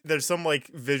 There's some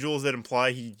like visuals that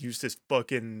imply he used his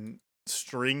fucking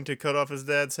string to cut off his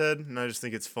dad's head, and I just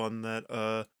think it's fun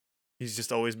that he's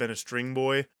just always been a string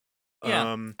boy.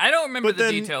 Yeah, I don't remember the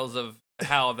details of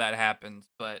how that happens,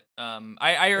 but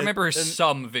I remember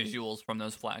some visuals from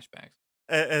those flashbacks.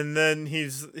 And then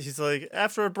he's like,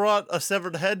 after I brought a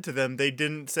severed head to them, they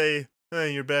didn't say,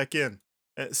 hey, you're back in.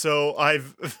 So I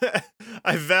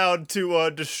vowed to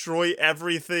destroy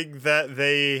everything that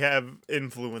they have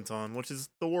influence on, which is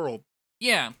the world.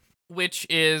 Yeah, which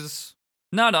is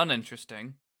not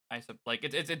uninteresting. Like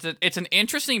it's an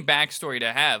interesting backstory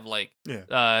to have. Like,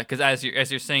 because as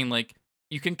you're saying, like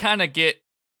you can kind of get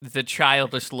the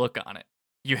childish look on it.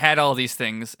 You had all these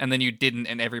things, and then you didn't,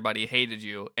 and everybody hated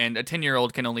you. And a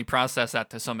 10-year-old can only process that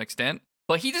to some extent.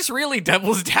 But he just really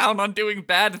doubles down on doing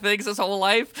bad things his whole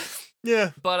life.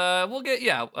 Yeah. But we'll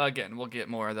get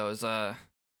more of those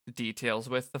details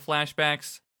with the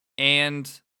flashbacks and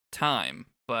time.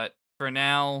 But for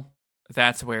now,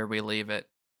 that's where we leave it.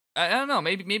 I don't know.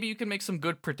 Maybe you can make some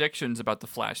good predictions about the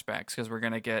flashbacks, because we're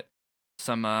gonna get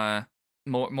some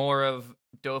more of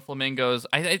Doflamingo's.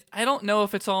 I don't know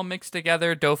if it's all mixed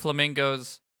together,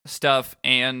 Doflamingo's stuff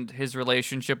and his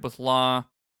relationship with Law.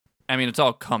 I mean, it's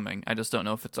all coming. I just don't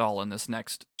know if it's all in this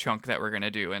next chunk that we're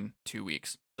gonna do in 2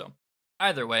 weeks. So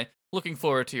either way, looking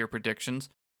forward to your predictions.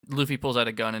 Luffy pulls out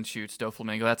a gun and shoots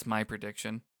Doflamingo. That's my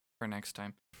prediction for next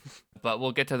time. But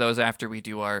we'll get to those after we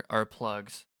do our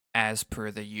plugs, as per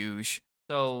the usual.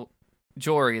 So,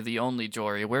 Jory, the only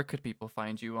Jory, where could people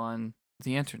find you on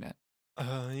the internet?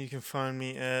 You can find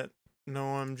me at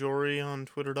noamjory on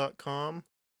twitter.com.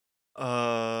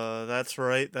 That's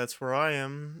right. That's where I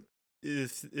am.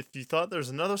 If you thought there's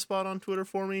another spot on Twitter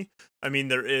for me, I mean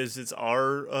there is. It's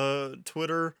our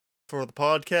Twitter for the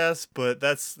podcast, but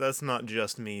that's not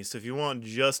just me. So if you want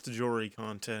just Jory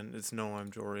content, it's No I'm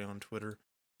Jory on Twitter.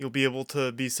 You'll be able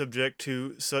to be subject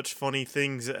to such funny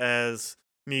things as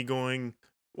me going,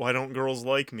 "Why don't girls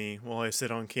like me?" while I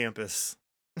sit on campus.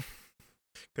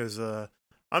 Because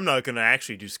I'm not gonna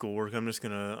actually do schoolwork. I'm just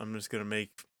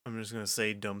gonna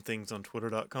say dumb things on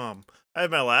Twitter.com. I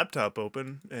have my laptop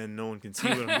open and no one can see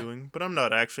what I'm doing, but I'm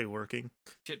not actually working.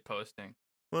 Shit posting.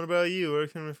 What about you? Where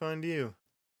can we find you?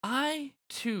 I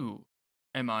too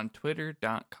am on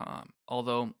Twitter.com.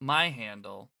 Although my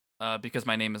handle, because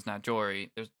my name is not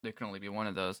Jory, there can only be one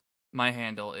of those. My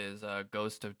handle is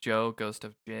Ghost of Joe, Ghost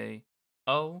of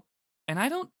J-O, and I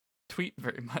don't tweet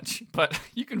very much, but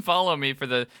you can follow me for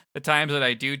the times that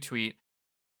I do tweet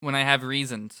when I have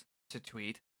reasons to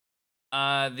tweet.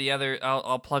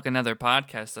 I'll plug another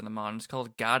podcast that I'm on. It's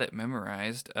called Got It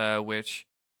Memorized, which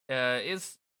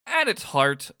is at its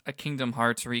heart a Kingdom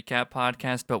Hearts recap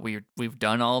podcast, but we've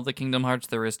done all the Kingdom Hearts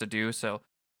there is to do. So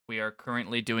we are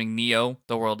currently doing Neo: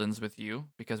 The World Ends with You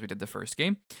because we did the first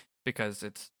game, because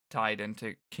it's tied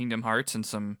into Kingdom Hearts in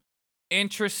some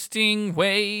interesting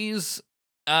ways.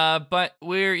 But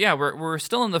we're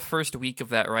still in the first week of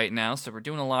that right now, so we're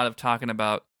doing a lot of talking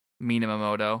about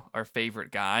Minamoto, our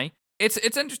favorite guy. It's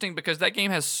interesting because that game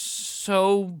has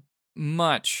so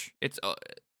much. It's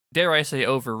dare I say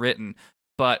overwritten,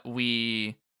 but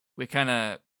we kind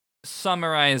of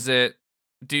summarize it.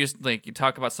 Like you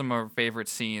talk about some of our favorite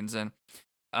scenes and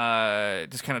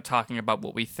just kind of talking about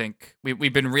what we think.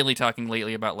 We've been really talking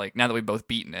lately about, like, now that we've both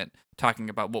beaten it, talking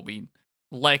about what we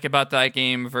like about that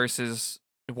game versus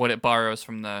what it borrows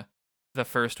from the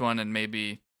first one and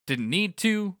maybe didn't need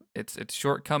to. Its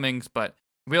shortcomings, but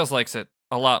Wheels likes it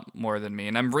a lot more than me,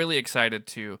 and I'm really excited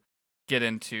to get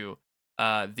into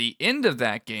the end of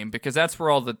that game because that's where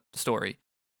all the story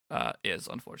is.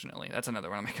 Unfortunately, that's another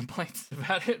one of my complaints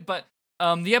about it. But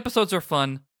the episodes are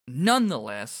fun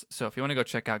nonetheless. So if you want to go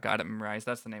check out Got It Memorized,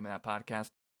 that's the name of that podcast.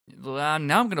 Now I'm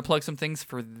going to plug some things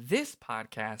for this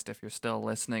podcast if you're still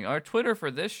listening. Our Twitter for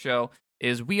this show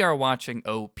is We Are Watching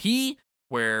OP,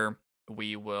 where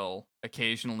we will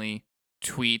occasionally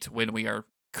tweet when we are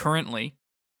currently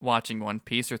watching One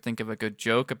Piece or think of a good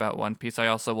joke about One Piece. I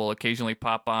also will occasionally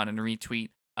pop on and retweet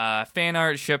fan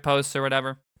art, ship posts, or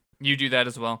whatever. You do that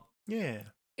as well. Yeah.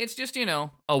 It's just, a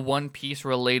One Piece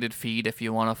related feed if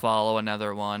you want to follow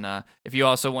another one. If you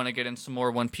also want to get in some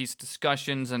more One Piece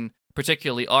discussions and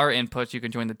particularly our input, you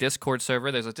can join the Discord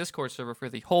server. There's a Discord server for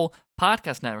the whole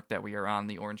podcast network that we are on,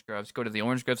 the Orange Groves. Go to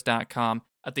theorangegroves.com.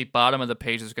 At the bottom of the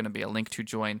page, there's going to be a link to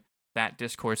join that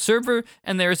Discord server.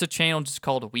 And there is a channel just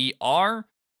called We Are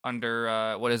under,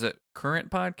 current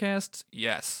podcasts?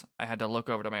 Yes. I had to look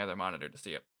over to my other monitor to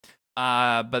see it.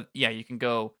 But yeah, you can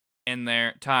go in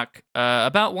there, talk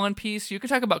about One Piece. You can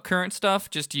talk about current stuff,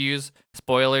 just use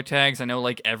spoiler tags. I know,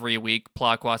 like, every week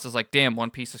Plotquas is like, damn,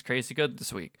 One Piece is crazy good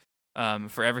this week,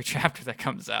 for every chapter that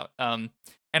comes out. And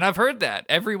I've heard that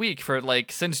every week for,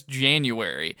 like, since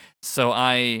January. So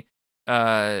I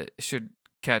should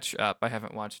catch up. I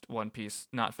haven't watched One Piece,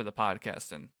 not for the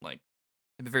podcast, and, like,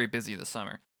 I've been very busy this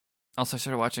summer. Also, I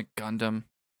started watching Gundam.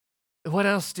 What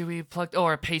else do we plug? Oh,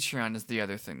 our Patreon is the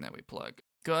other thing that we plug.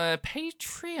 Go to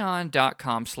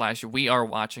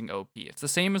patreon.com/wearewatchingop. It's the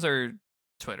same as our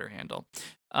Twitter handle.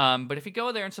 But if you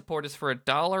go there and support us for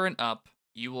 $1 and up,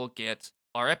 you will get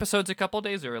our episodes a couple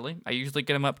days early. I usually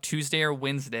get them up Tuesday or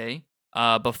Wednesday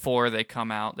before they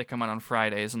come out. They come out on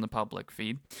Fridays in the public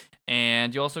feed.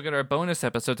 And you also get our bonus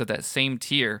episodes at that same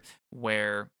tier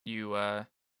where you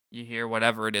hear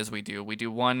whatever it is we do. We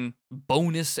do one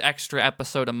bonus extra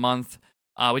episode a month.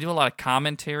 We do a lot of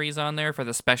commentaries on there for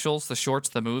the specials, the shorts,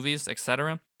 the movies,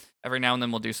 etc. Every now and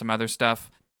then we'll do some other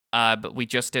stuff. But we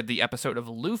just did the episode of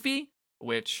Luffy,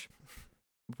 which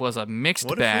was a mixed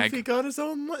bag. What if Luffy got his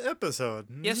own episode?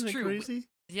 Yes, Isn't true. it crazy?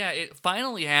 Yeah, it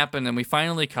finally happened, and we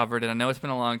finally covered it. I know it's been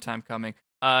a long time coming.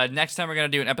 Next time we're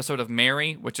going to do an episode of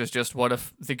Mary, which is just what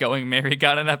if the Going Mary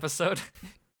got an episode.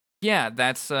 Yeah,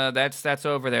 that's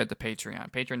over there at the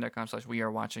Patreon.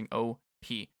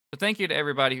 Patreon.com/wearewatchingop. So thank you to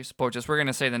everybody who supports us. We're going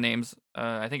to say the names.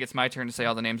 I think it's my turn to say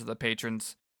all the names of the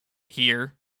patrons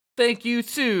here. Thank you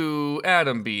to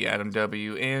Adam B, Adam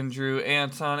W, Andrew,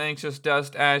 Anton, Anxious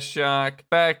Dust, Ashok,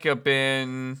 Becca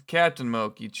Ben, Captain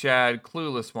Moki, Chad,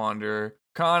 Clueless Wanderer,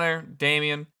 Connor,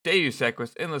 Damien, Deus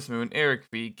Equus, Endless Moon, Eric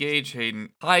V, Gage Hayden,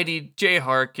 Heidi, Jay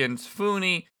Harkins,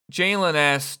 Fooney, Jalen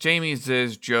S, Jamie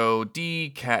Ziz, Joe D,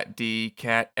 Cat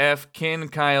F, Ken,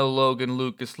 Kyle, Logan,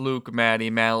 Lucas, Luke, Maddie,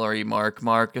 Mallory, Mark,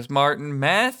 Marcus, Martin,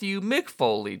 Matthew, Mick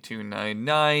Foley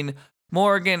 299,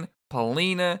 Morgan,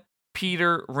 Paulina,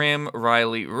 Peter, Rim,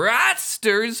 Riley,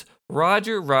 Ratsters,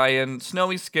 Roger, Ryan,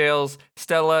 Snowy Scales,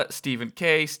 Stella, Stephen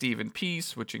K, Stephen P,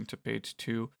 switching to page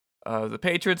 2 of the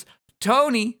patrons,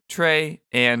 Tony, Trey,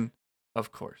 and,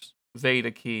 of course,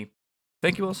 Veda Key.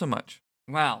 Thank you all so much.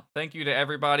 Wow. Thank you to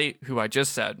everybody who I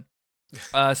just said.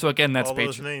 So again, that's all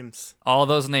those Patreon. names. All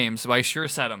those names. So I sure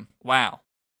said them. Wow.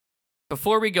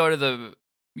 Before we go to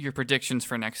your predictions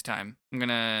for next time, I'm going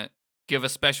to give a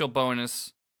special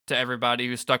bonus to everybody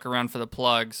who stuck around for the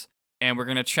plugs. And we're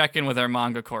going to check in with our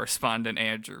manga correspondent,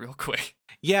 Andrew, real quick.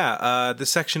 Yeah,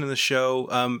 this section of the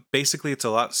show, basically it's a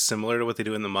lot similar to what they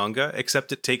do in the manga,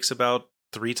 except it takes about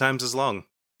 3 times as long.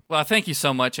 Well, thank you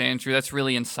so much, Andrew. That's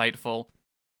really insightful.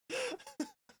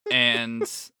 And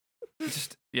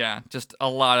just a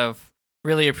lot of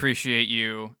really appreciate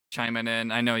you chiming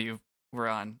in. I know you were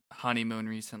on honeymoon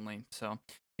recently, so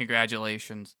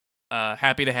congratulations.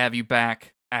 Happy to have you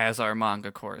back as our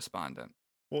manga correspondent.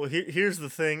 Well, here's the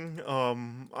thing.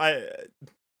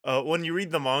 When you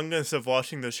read the manga instead of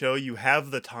watching the show, you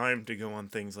have the time to go on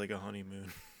things like a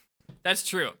honeymoon. That's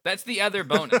true. That's the other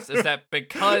bonus, is that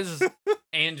because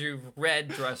Andrew read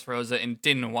Dressrosa and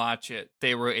didn't watch it,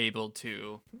 they were able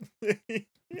to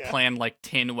plan like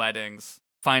 10 weddings,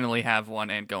 finally have one,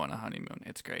 and go on a honeymoon.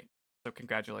 It's great. So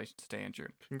congratulations to Andrew.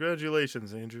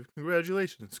 Congratulations, Andrew.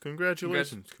 Congratulations.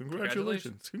 Congratulations.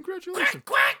 Congratulations. Congratulations.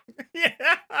 Quack, quack!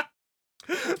 Yeah.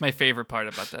 It's my favorite part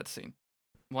about that scene.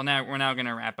 Well, now we're going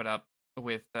to wrap it up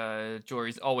with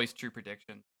Jory's always true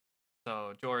prediction.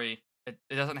 So, Jory, it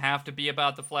doesn't have to be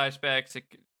about the flashbacks.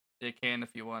 It can if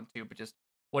you want to, but just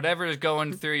whatever is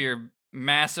going through your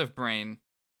massive brain,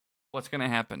 what's going to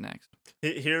happen next?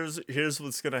 Here's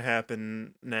what's going to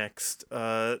happen next.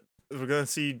 We're going to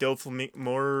see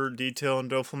more detail on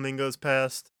Doflamingo's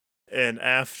past, and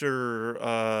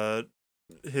after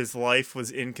his life was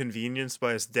inconvenienced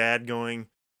by his dad going,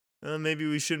 maybe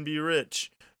we shouldn't be rich.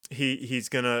 He's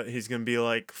gonna be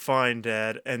like, fine,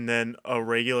 Dad, and then a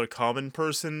regular common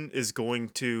person is going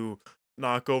to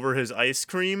knock over his ice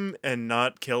cream and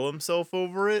not kill himself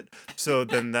over it. So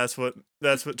then that's what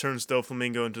turns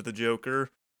Doflamingo into the Joker.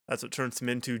 That's what turns him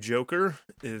into Joker.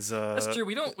 That's true.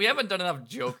 We haven't done enough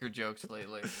Joker jokes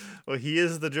lately. Well, he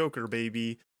is the Joker,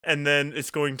 baby. And then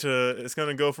it's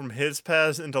gonna go from his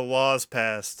past into Law's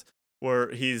past,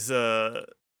 where he's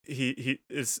he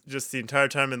is just the entire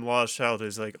time in Law's childhood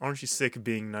is like, aren't you sick of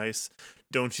being nice?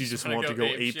 Don't you just want to go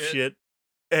ape shit?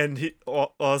 And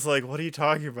Law's like, what are you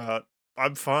talking about?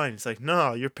 I'm fine. It's like,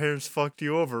 no, your parents fucked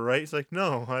you over, right? It's like,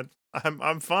 no,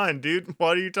 I'm fine, dude.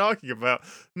 What are you talking about?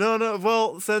 No,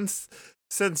 well, since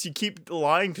you keep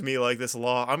lying to me like this,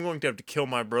 Law, I'm going to have to kill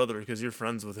my brother because you're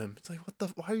friends with him. It's like,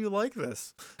 why are you like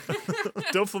this?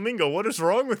 Doflamingo, what is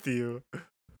wrong with you?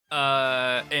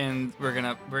 And we're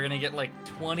gonna get like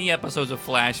 20 episodes of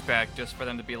flashback just for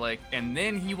them to be like, and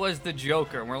then he was the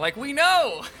Joker. And we're like, we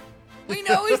know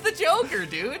he's the Joker,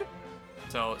 dude.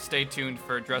 So stay tuned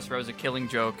for Dressrosa Killing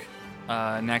Joke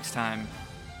next time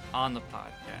on the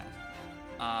podcast.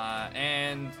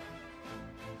 And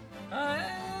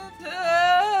until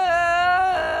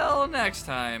next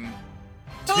time,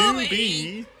 to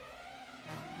be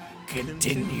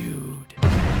continued.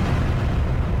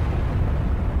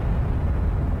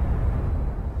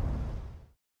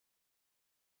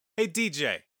 Hey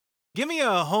DJ, give me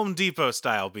a Home Depot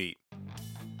style beat.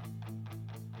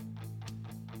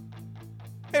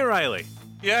 Hey Riley.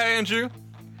 Yeah, Andrew?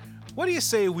 What do you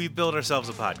say we build ourselves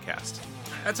a podcast?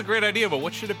 That's a great idea, but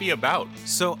what should it be about?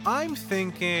 So I'm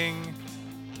thinking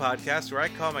podcast where I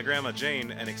call my grandma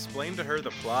Jane and explain to her the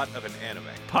plot of an anime.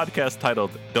 Podcast titled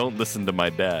Don't Listen to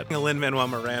My Dad. A Lin-Manuel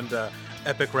Miranda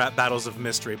Epic Rap Battles of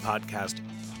Mystery podcast.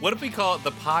 What if we call it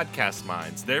the Podcast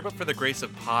Minds? There but for the grace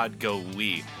of Pod Go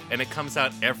We, and it comes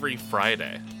out every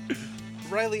Friday.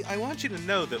 Riley, I want you to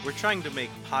know that we're trying to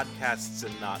make podcasts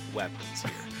and not weapons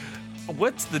here.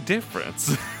 What's the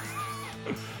difference?